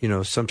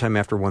 sometime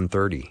after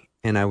 1:30.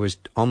 And I was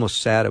almost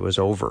sad it was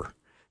over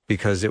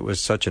because it was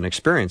such an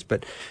experience.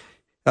 But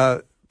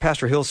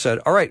Pastor Hill said,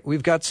 all right,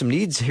 we've got some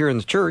needs here in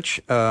the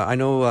church. I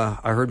know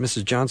I heard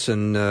Mrs.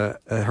 Johnson,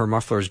 her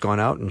muffler's gone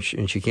out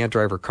and she can't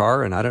drive her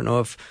car. And I don't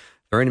know if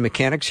there are any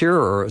mechanics here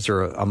or is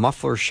there a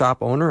muffler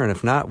shop owner? And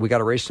if not, we got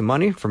to raise some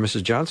money for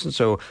Mrs. Johnson.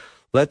 So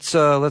let's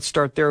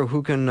start there.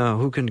 Who can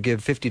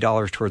give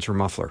 $50 towards her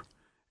muffler?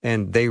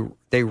 And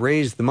they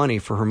raised the money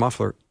for her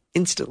muffler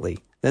instantly.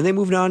 Then they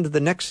moved on to the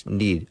next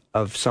need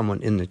of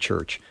someone in the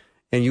church.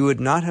 And you would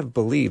not have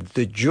believed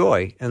the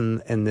joy and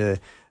the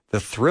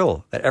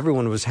thrill that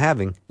everyone was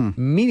having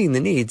meeting the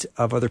needs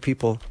of other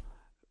people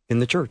in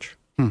the church.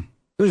 It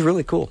was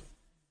really cool.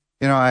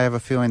 I have a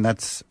feeling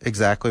that's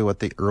exactly what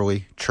the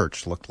early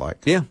church looked like.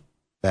 Yeah.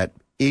 That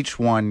each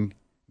one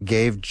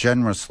gave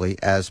generously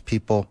as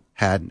people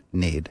had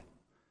need.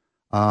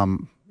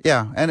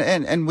 Yeah,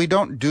 and we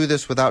don't do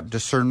this without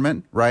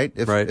discernment, right?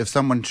 If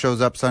someone shows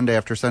up Sunday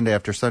after Sunday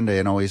after Sunday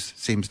and always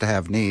seems to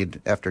have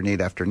need after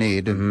need after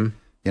need, and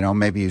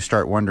maybe you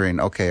start wondering,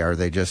 okay, are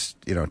they just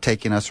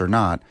taking us or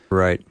not?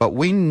 Right. But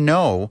we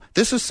know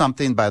this is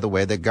something, by the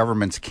way, that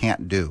governments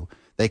can't do.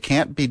 They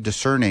can't be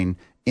discerning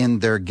in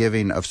their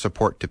giving of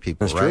support to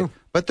people. That's right? true.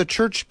 But the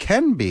church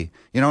can be.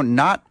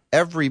 Not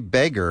every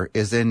beggar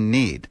is in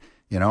need.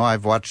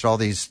 I've watched all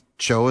these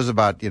shows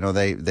about,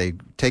 they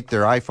take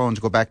their iPhones,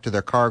 go back to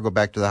their car, go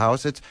back to the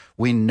house.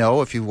 We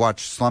know, if you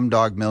watch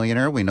Slumdog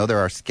Millionaire, we know there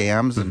are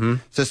scams and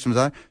systems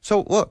on it.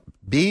 So look,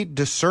 be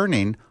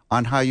discerning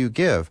on how you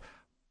give,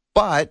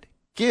 but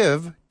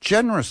give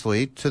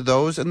generously to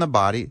those in the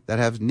body that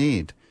have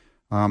need.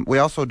 We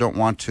also don't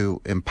want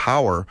to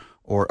empower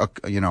or,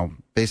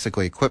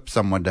 basically equip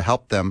someone to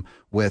help them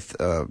with,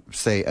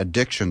 say,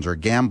 addictions or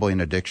gambling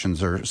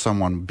addictions, or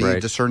someone be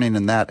discerning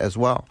in that as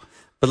well.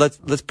 But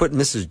let's put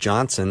Mrs.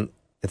 Johnson,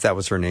 if that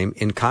was her name,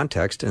 in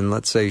context, and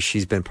let's say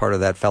she's been part of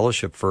that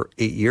fellowship for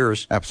 8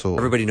 years. Absolutely.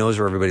 Everybody knows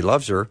her, everybody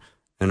loves her,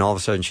 and all of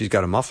a sudden she's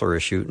got a muffler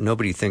issue.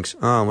 Nobody thinks,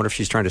 oh, what if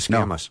she's trying to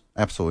scam us?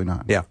 Absolutely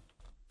not. Yeah.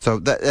 So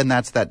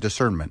that's that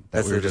discernment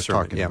that we were just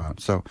talking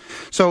about. So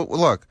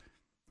look,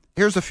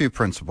 here's a few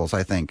principles,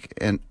 I think.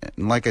 And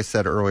like I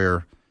said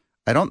earlier,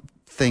 I don't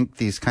think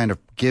these kind of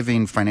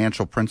giving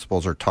financial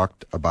principles are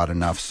talked about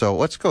enough. So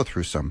let's go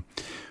through some.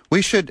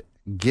 We should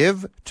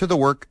give to the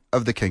work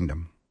of the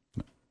kingdom.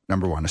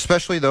 Number one,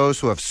 especially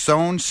those who have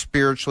sown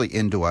spiritually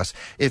into us.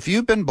 If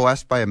you've been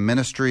blessed by a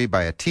ministry,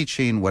 by a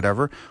teaching,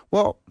 whatever,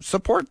 well,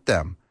 support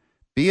them.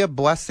 Be a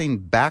blessing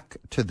back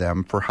to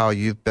them for how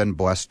you've been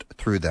blessed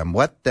through them.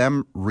 Let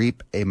them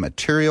reap a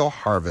material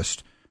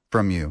harvest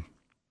from you.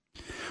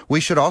 We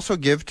should also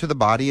give to the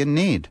body in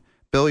need.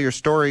 Bill, your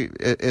story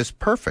is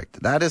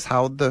perfect. That is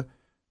how the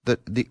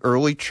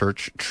early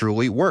church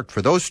truly worked.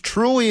 For those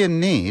truly in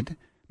need,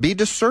 be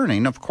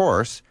discerning, of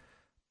course,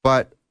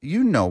 but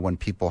you know when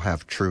people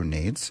have true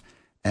needs,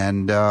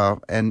 and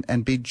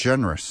be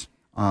generous.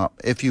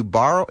 If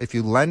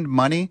you lend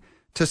money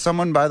to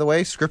someone, by the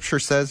way, Scripture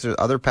says, there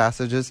are other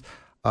passages,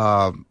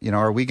 are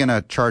we going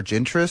to charge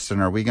interest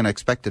and are we going to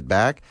expect it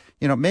back?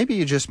 Maybe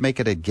you just make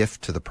it a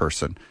gift to the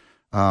person.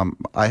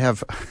 I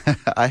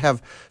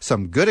have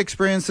some good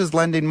experiences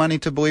lending money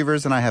to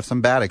believers, and I have some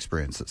bad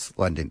experiences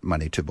lending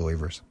money to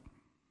believers.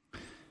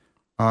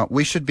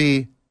 We should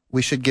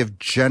give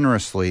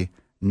generously,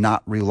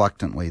 not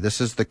reluctantly. This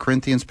is the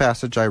Corinthians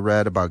passage I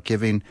read about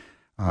giving,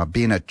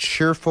 being a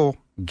cheerful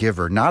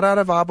giver, not out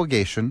of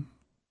obligation,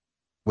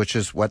 which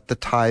is what the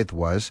tithe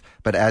was,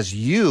 but as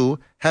you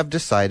have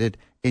decided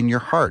in your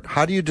heart.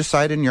 How do you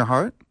decide in your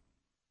heart?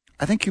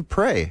 I think you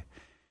pray.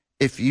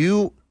 If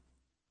you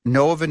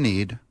know of a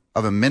need,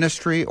 of a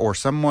ministry or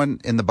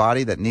someone in the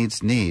body that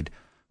needs need,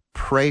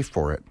 pray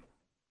for it.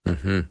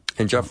 Mm-hmm.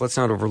 And Jeff, let's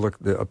not overlook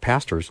the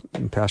pastors.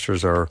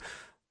 Pastors are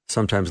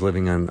sometimes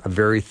living on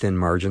very thin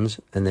margins,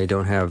 and they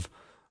don't have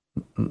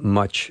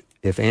much,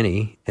 if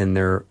any, and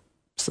they're,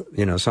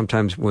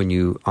 sometimes when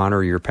you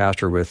honor your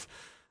pastor with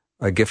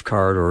a gift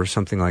card or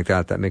something like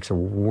that, that makes a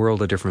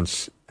world of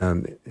difference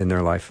in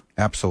their life.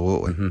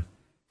 Absolutely. Mm-hmm.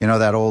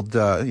 That old,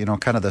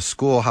 kind of the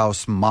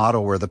schoolhouse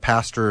model where the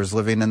pastor is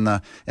living in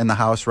the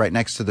house right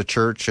next to the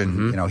church,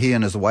 and he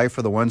and his wife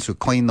are the ones who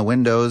clean the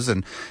windows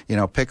and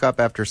pick up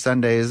after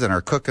Sundays and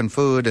are cooking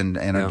food and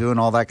are doing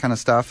all that kind of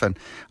stuff. And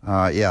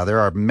there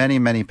are many,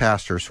 many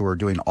pastors who are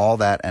doing all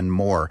that and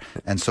more.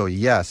 And so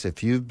yes,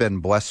 if you've been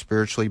blessed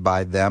spiritually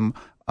by them,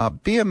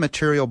 be a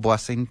material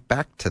blessing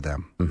back to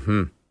them.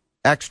 Mm-hmm.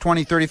 Acts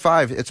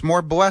 20:35. It's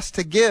more blessed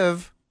to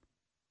give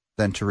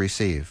than to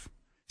receive.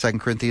 2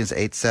 Corinthians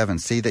 8:7,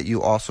 see that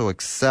you also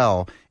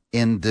excel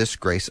in this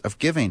grace of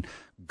giving.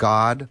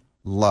 God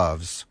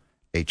loves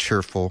a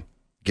cheerful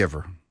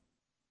giver.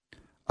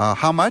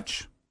 How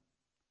much?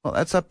 Well,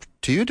 that's up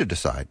to you to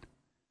decide.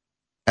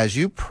 As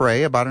you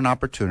pray about an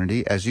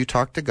opportunity, as you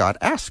talk to God,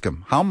 ask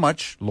Him, how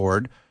much,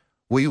 Lord,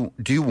 do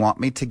you want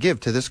me to give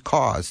to this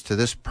cause, to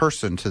this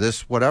person, to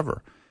this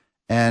whatever?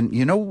 And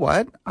you know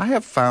what? I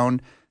have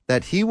found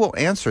that He will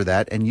answer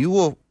that, and you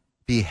will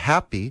be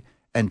happy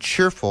and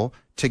cheerful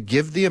to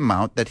give the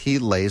amount that He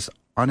lays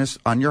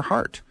on your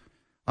heart.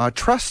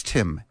 Trust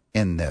Him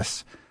in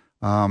this.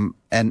 And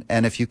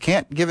if you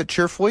can't give it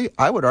cheerfully,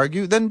 I would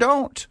argue, then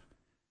don't.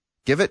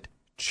 Give it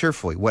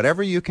cheerfully.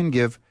 Whatever you can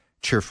give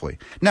cheerfully.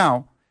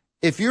 Now,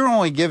 if you're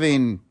only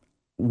giving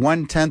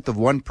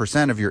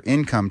 0.1% of your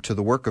income to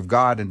the work of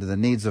God and to the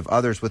needs of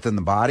others within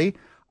the body,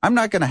 I'm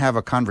not going to have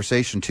a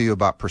conversation to you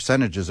about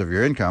percentages of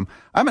your income.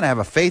 I'm going to have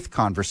a faith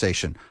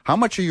conversation. How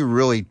much are you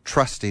really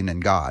trusting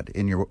in God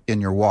in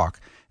your walk?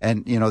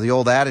 And, the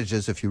old adage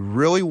is, if you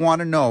really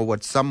want to know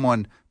what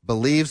someone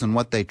believes and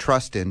what they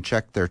trust in,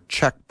 check their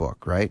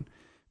checkbook, right?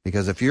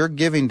 Because if you're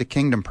giving to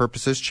kingdom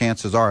purposes,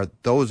 chances are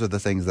those are the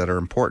things that are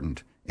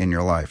important in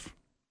your life.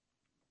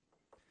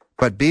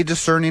 But be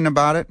discerning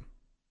about it.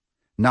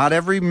 Not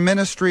every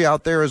ministry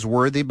out there is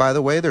worthy, by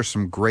the way. There's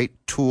some great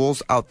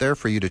tools out there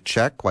for you to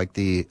check, like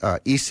the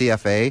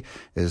ECFA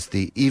is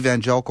the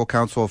Evangelical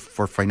Council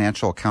for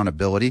Financial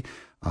Accountability.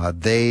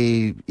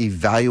 They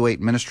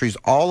evaluate ministries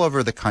all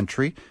over the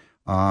country,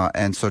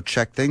 and so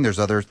check things. There's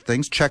other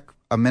things. Check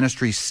a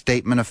ministry's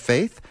statement of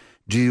faith.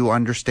 Do you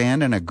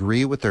understand and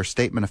agree with their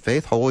statement of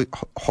faith?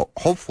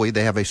 Hopefully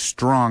they have a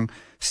strong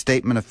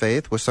statement of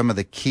faith with some of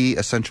the key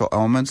essential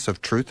elements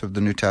of truth of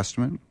the New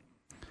Testament.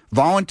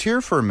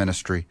 Volunteer for a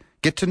ministry.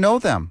 Get to know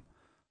them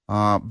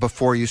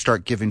before you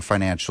start giving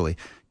financially.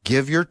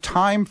 Give your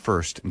time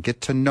first and get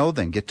to know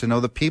them. Get to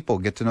know the people.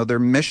 Get to know their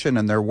mission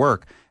and their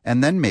work.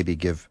 And then maybe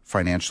give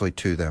financially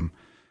to them.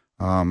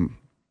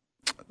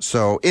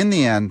 So in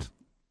the end,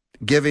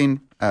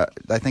 giving,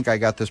 I think I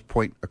got this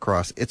point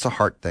across. It's a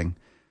heart thing.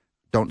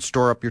 Don't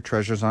store up your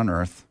treasures on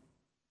earth.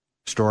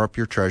 Store up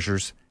your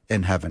treasures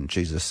in heaven,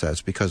 Jesus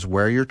says, because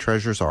where your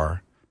treasures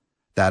are,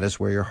 that is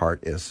where your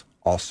heart is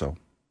also.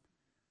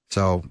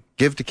 So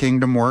give to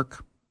kingdom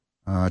work.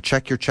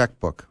 Check your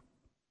checkbook.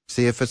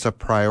 See if it's a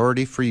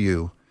priority for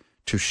you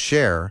to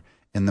share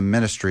in the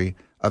ministry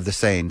of the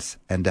saints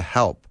and to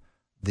help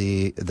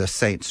the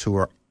saints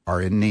who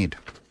are in need.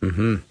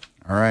 Mm-hmm.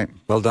 All right.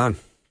 Well done.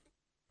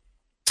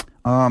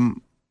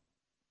 One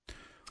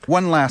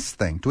last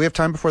thing. Do we have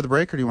time before the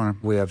break, or do you want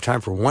to? We have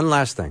time for one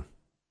last thing.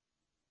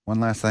 One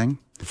last thing?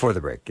 Before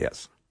the break,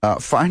 yes.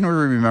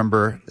 Finally,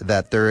 remember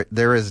that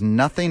there is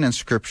nothing in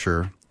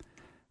Scripture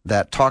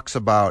that talks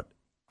about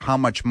how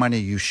much money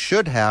you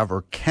should have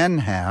or can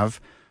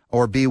have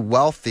or be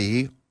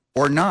wealthy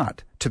or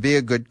not to be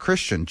a good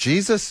Christian.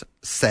 Jesus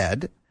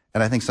said,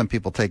 and I think some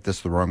people take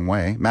this the wrong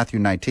way, Matthew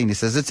 19, he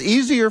says, it's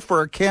easier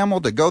for a camel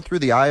to go through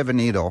the eye of a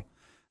needle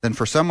than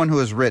for someone who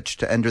is rich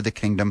to enter the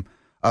kingdom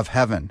of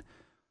heaven.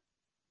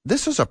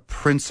 This is a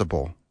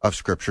principle of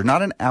Scripture,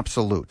 not an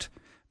absolute.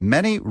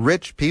 Many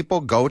rich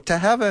people go to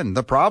heaven.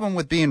 The problem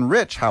with being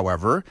rich,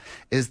 however,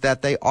 is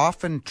that they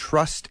often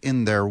trust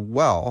in their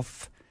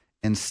wealth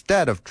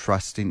instead of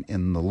trusting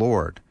in the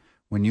Lord.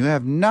 When you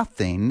have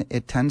nothing,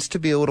 it tends to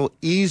be a little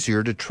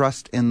easier to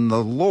trust in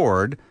the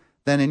Lord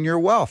than in your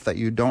wealth that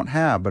you don't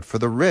have. But for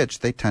the rich,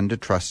 they tend to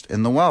trust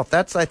in the wealth.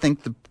 That's, I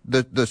think,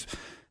 the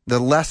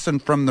lesson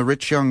from the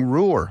rich young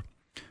ruler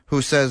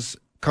who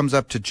comes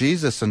up to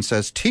Jesus and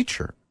says,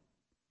 Teacher,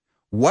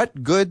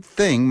 what good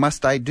thing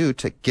must I do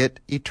to get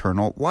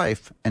eternal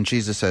life? And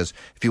Jesus says,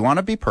 if you want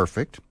to be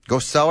perfect, go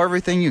sell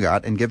everything you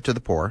got and give to the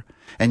poor,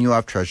 and you'll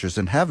have treasures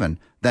in heaven.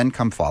 Then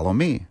come follow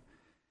me.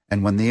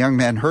 And when the young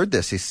man heard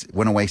this, he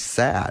went away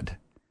sad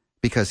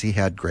because he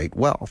had great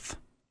wealth.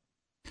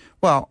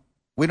 Well,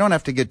 we don't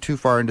have to get too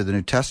far into the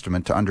New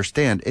Testament to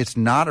understand it's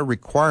not a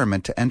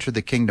requirement to enter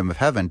the kingdom of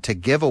heaven to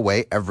give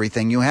away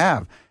everything you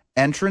have.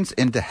 Entrance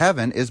into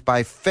heaven is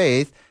by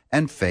faith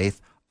and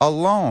faith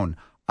alone.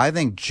 I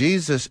think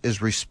Jesus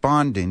is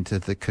responding to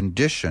the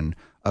condition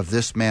of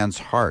this man's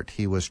heart.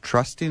 He was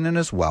trusting in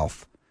his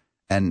wealth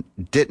and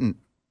didn't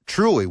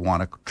truly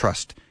want to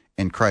trust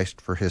in Christ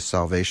for his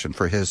salvation,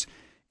 for his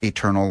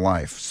eternal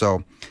life.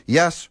 So,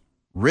 yes,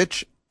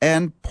 rich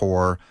and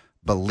poor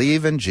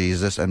believe in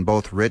Jesus, and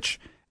both rich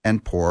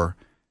and poor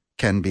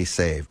can be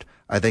saved.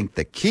 I think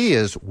the key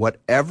is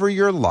whatever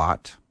your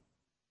lot,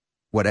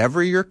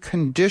 whatever your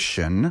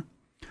condition,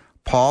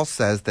 Paul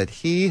says that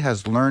he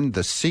has learned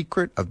the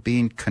secret of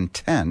being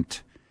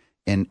content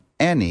in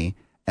any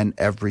and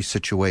every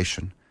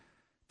situation.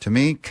 To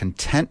me,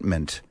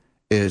 contentment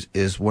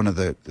is one of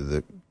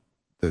the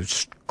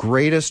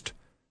greatest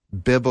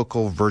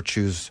biblical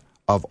virtues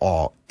of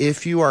all.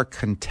 If you are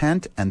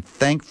content and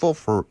thankful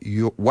for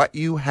what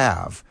you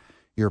have,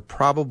 you're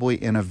probably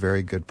in a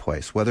very good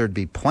place, whether it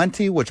be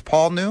plenty, which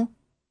Paul knew,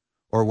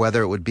 or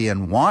whether it would be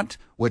in want,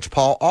 which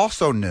Paul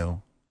also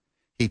knew.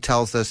 He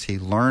tells us he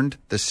learned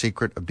the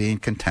secret of being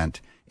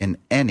content in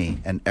any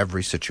and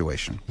every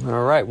situation.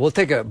 All right. We'll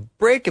take a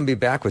break and be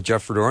back with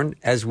Jeff Verdoorn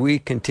as we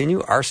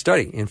continue our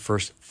study in I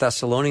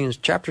Thessalonians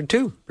chapter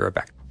 2. Be right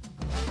back.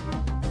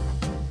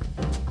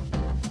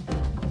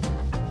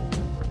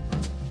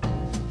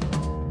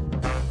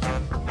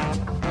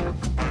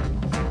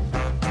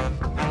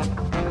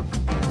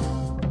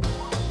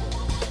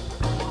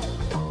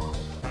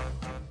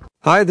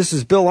 Hi, this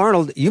is Bill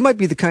Arnold. You might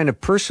be the kind of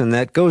person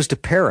that goes to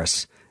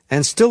Paris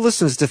and still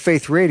listens to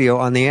Faith Radio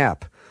on the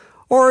app.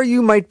 Or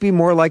you might be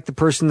more like the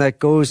person that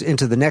goes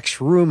into the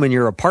next room in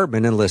your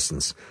apartment and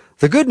listens.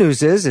 The good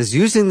news is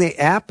using the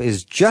app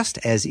is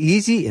just as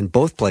easy in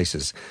both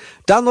places.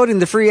 Downloading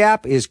the free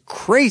app is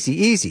crazy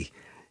easy.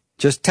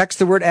 Just text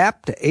the word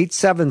app to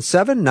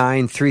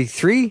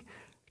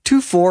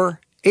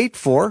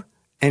 877-933-2484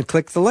 and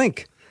click the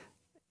link.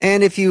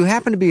 And if you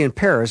happen to be in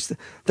Paris,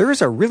 there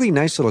is a really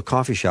nice little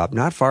coffee shop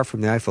not far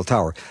from the Eiffel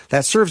Tower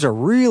that serves a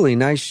really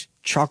nice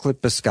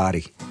chocolate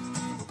biscotti.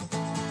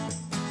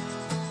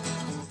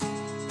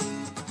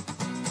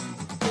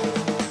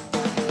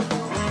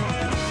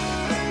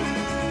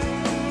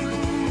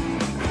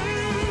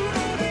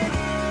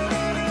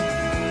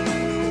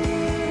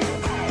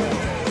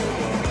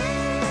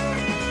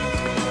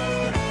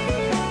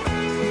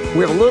 We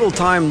have a little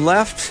time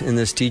left in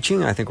this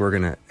teaching. I think we're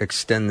going to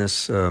extend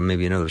this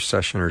maybe another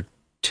session or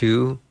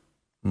two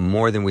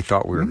more than we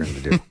thought we were going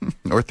to do.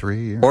 Or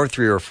three. Yeah. Or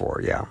 3 or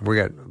 4, yeah. We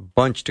got a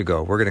bunch to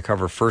go. We're going to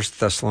cover 1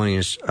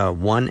 Thessalonians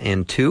 1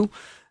 and 2,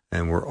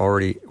 and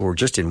we're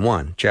just in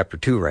 1, chapter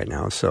 2 right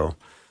now. So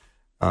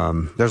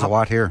there's a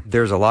lot here.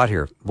 There's a lot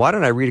here. Why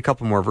don't I read a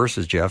couple more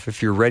verses, Jeff,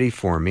 if you're ready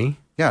for me?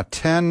 Yeah,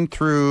 10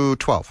 through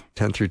 12.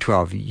 10 through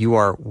 12. You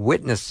are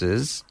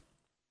witnesses,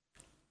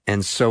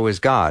 and so is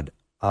God,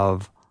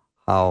 of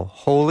how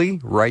holy,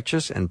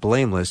 righteous, and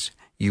blameless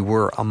you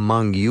were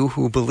among you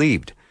who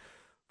believed.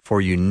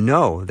 For you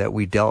know that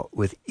we dealt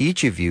with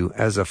each of you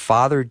as a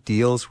father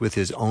deals with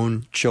his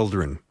own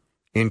children,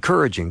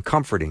 encouraging,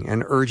 comforting,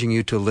 and urging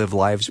you to live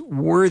lives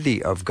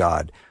worthy of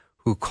God,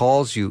 who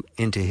calls you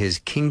into his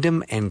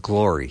kingdom and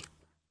glory.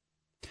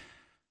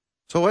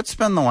 So let's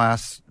spend the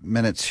last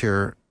minutes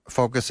here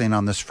focusing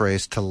on this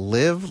phrase, to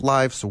live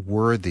lives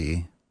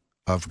worthy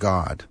of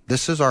God.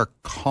 This is our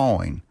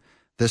calling.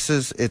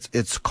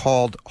 It's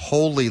called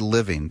holy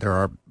living. There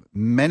are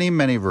many,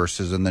 many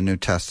verses in the New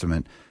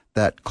Testament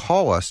that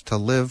call us to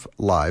live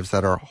lives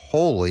that are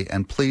holy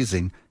and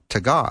pleasing to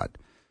God.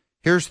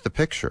 Here's the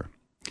picture.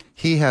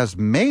 He has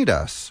made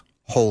us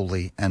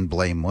holy and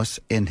blameless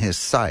in his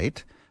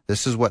sight.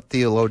 This is what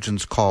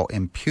theologians call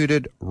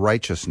imputed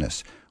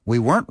righteousness. We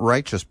weren't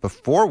righteous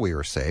before we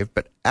were saved,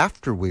 but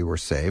after we were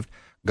saved,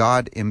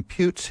 God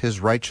imputes his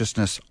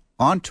righteousness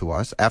onto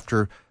us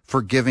after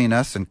forgiving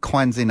us and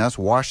cleansing us,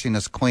 washing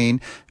us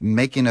clean,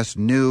 making us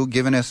new,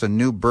 giving us a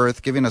new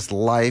birth, giving us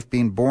life,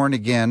 being born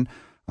again.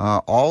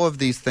 All of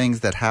these things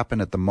that happen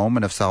at the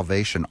moment of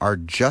salvation are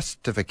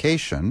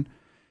justification.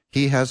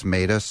 He has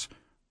made us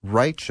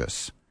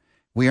righteous.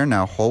 We are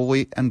now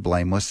holy and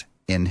blameless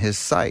in his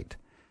sight.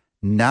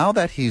 Now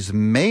that he's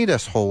made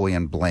us holy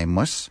and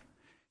blameless,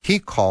 he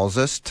calls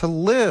us to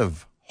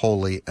live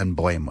holy and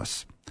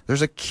blameless.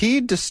 There's a key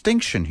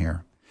distinction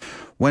here.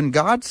 When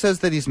God says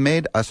that he's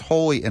made us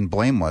holy and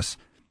blameless,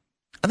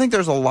 I think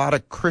there's a lot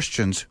of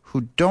Christians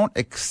who don't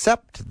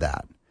accept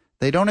that.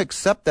 They don't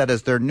accept that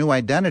as their new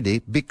identity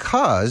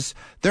because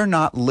they're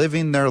not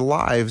living their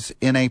lives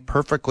in a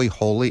perfectly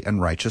holy and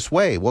righteous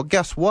way. Well,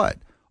 guess what?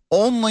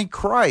 Only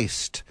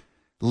Christ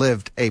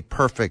lived a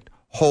perfect,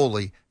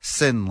 holy,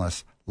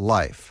 sinless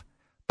life.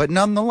 But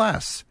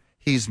nonetheless,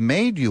 he's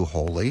made you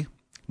holy.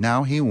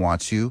 Now he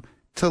wants you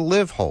to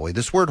live holy.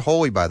 This word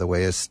holy, by the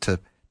way, is to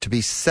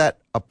be set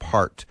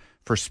apart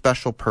for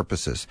special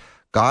purposes.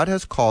 God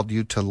has called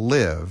you to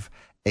live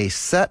a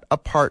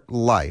set-apart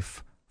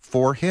life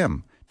for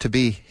him, to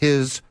be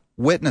his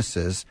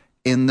witnesses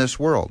in this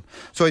world.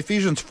 So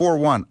Ephesians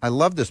 4:1, I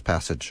love this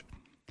passage.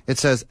 It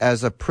says,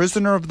 as a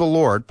prisoner of the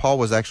Lord, Paul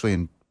was actually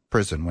in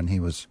prison when he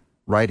was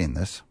writing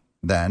this,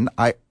 then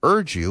I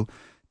urge you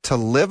to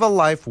live a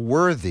life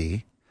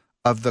worthy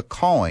of the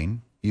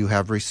calling you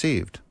have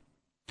received.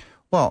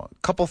 Well,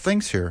 a couple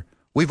things here.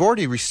 We've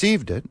already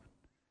received it.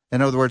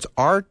 In other words,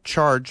 our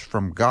charge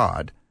from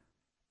God,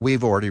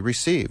 we've already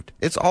received.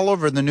 It's all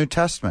over the New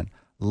Testament.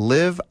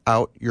 Live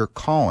out your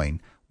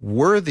calling,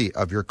 worthy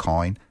of your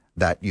calling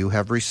that you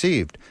have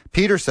received.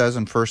 Peter says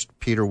in 1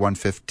 Peter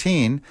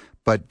 1:15,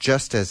 but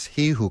just as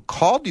he who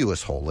called you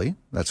is holy,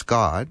 that's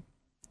God,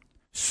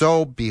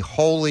 so be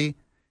holy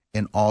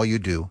in all you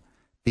do.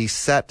 Be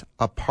set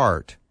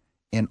apart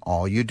in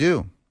all you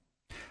do.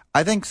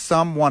 I think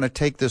some want to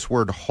take this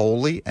word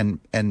holy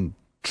and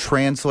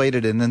translate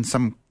it in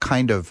some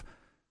kind of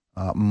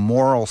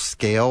moral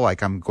scale,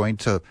 like I'm going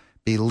to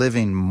be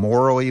living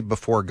morally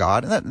before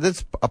God. And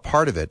that's a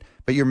part of it,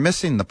 but you're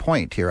missing the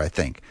point here, I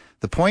think.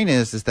 The point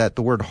is that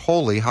the word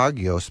holy,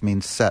 hagios,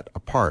 means set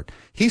apart.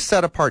 He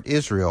set apart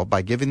Israel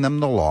by giving them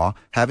the law,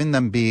 having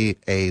them be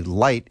a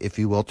light, if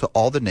you will, to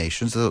all the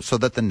nations, so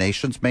that the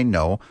nations may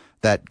know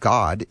that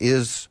God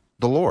is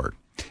the Lord.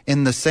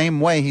 In the same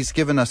way, he's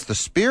given us the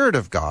Spirit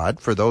of God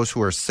for those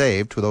who are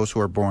saved, for those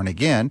who are born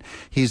again.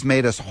 He's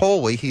made us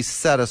holy. He's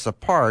set us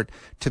apart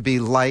to be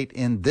light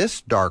in this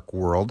dark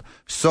world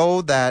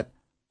so that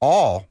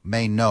all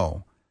may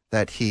know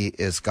that he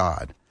is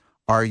God.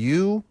 Are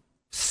you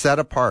set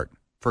apart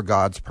for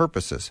God's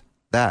purposes?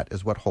 That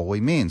is what holy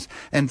means.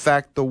 In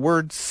fact, the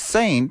word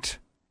saint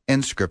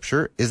in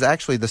Scripture is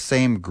actually the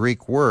same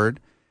Greek word,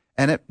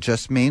 and it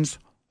just means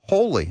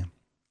holy.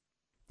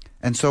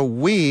 And so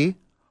we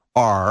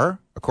are,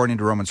 according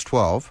to Romans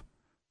 12,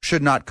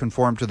 should not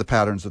conform to the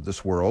patterns of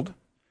this world.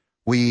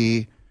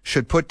 We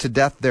should put to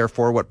death,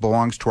 therefore, what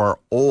belongs to our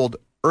old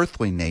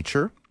earthly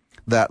nature,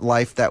 that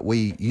life that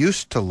we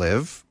used to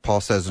live,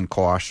 Paul says in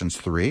Colossians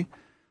 3,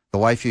 the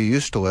life you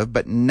used to live,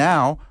 but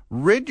now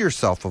rid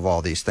yourself of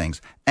all these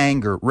things: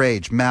 anger,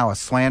 rage, malice,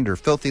 slander,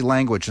 filthy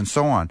language, and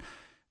so on.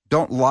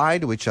 Don't lie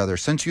to each other,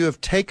 since you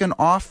have taken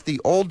off the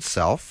old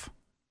self,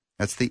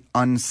 that's the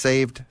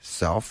unsaved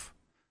self,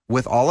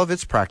 with all of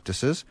its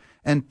practices,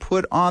 and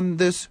put on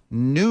this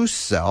new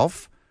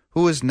self,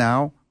 who is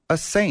now a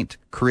saint,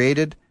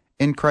 created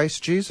in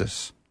Christ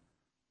Jesus.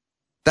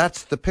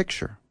 That's the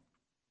picture.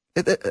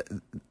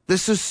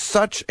 This is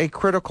such a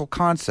critical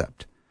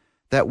concept,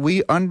 that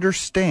we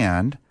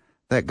understand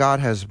that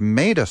God has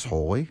made us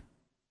holy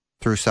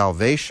through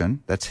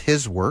salvation. That's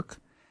his work.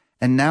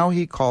 And now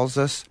he calls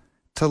us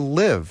to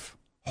live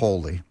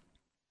holy.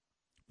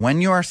 When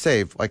you are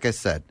saved, like I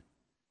said,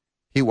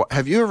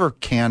 have you ever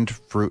canned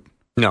fruit?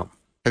 No.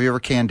 Have you ever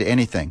canned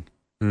anything?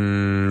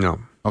 No.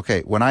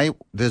 Okay, when I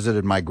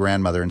visited my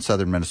grandmother in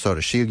southern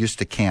Minnesota, she used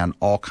to can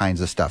all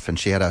kinds of stuff, and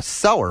she had a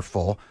cellar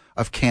full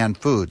of canned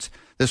foods.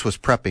 This was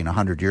prepping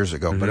 100 years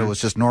ago, but it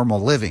was just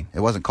normal living. It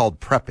wasn't called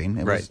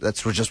prepping.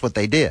 That's just what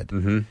they did.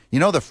 Mm-hmm. You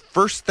know, the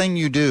first thing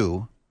you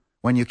do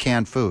when you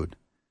can food,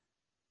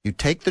 you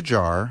take the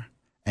jar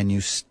and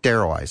you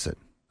sterilize it.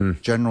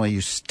 Generally,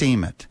 you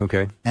steam it.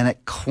 Okay. And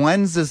it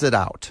cleanses it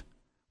out.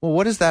 Well,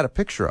 what is that a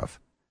picture of?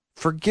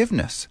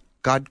 Forgiveness.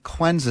 God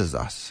cleanses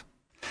us.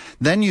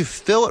 Then you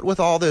fill it with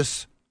all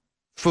this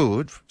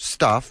food,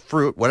 stuff,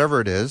 fruit,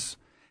 whatever it is,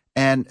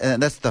 and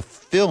that's the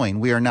filling.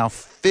 We are now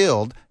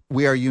filled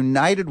we are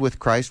united with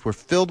Christ. We're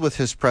filled with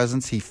his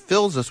presence. He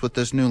fills us with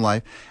this new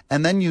life.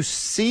 And then you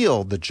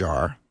seal the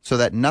jar so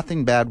that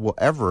nothing bad will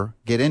ever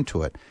get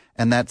into it.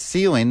 And that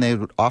sealing, they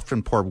would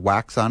often pour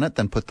wax on it,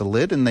 then put the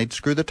lid, and they'd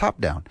screw the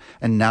top down.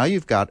 And now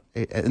you've got,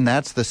 and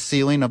that's the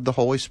sealing of the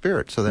Holy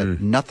Spirit, so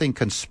that nothing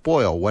can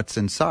spoil what's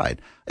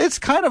inside. It's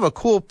kind of a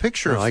cool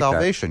picture of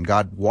salvation. That.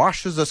 God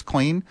washes us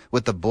clean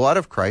with the blood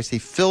of Christ. He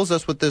fills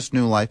us with this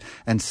new life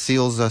and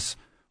seals us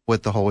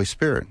with the Holy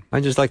Spirit.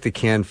 I just like the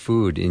canned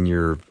food in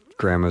your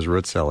grandma's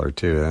root cellar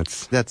too.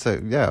 It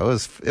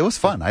was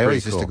fun. I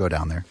always used to go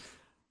down there.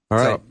 All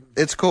right, so,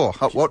 it's cool.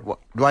 What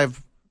do I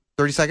have?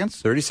 30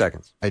 seconds? 30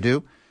 seconds. I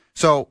do.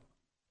 So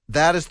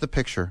that is the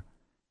picture.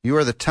 You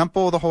are the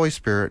temple of the Holy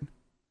Spirit.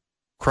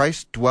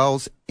 Christ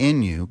dwells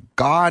in you.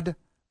 God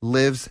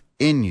lives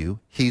in you.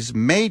 He's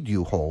made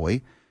you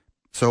holy.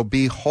 So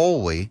be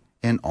holy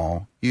in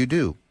all you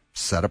do.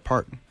 Set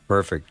apart.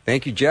 Perfect.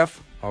 Thank you,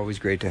 Jeff. Always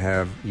great to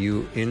have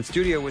you in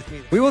studio with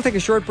me. We will take a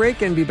short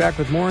break and be back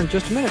with more in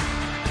just a minute.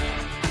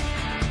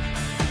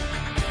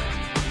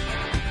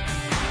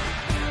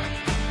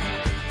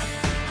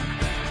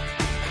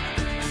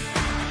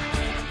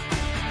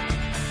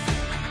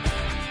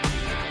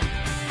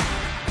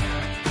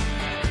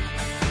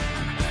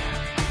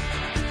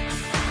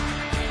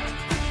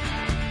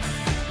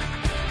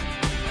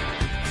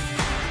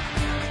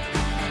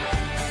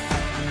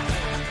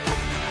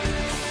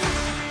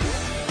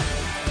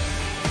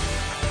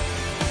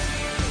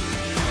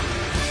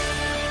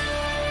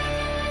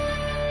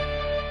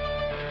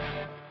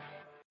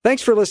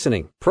 Thanks for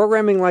listening.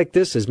 Programming like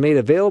this is made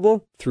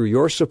available through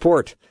your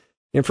support.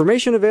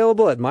 Information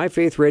available at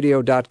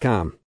myfaithradio.com.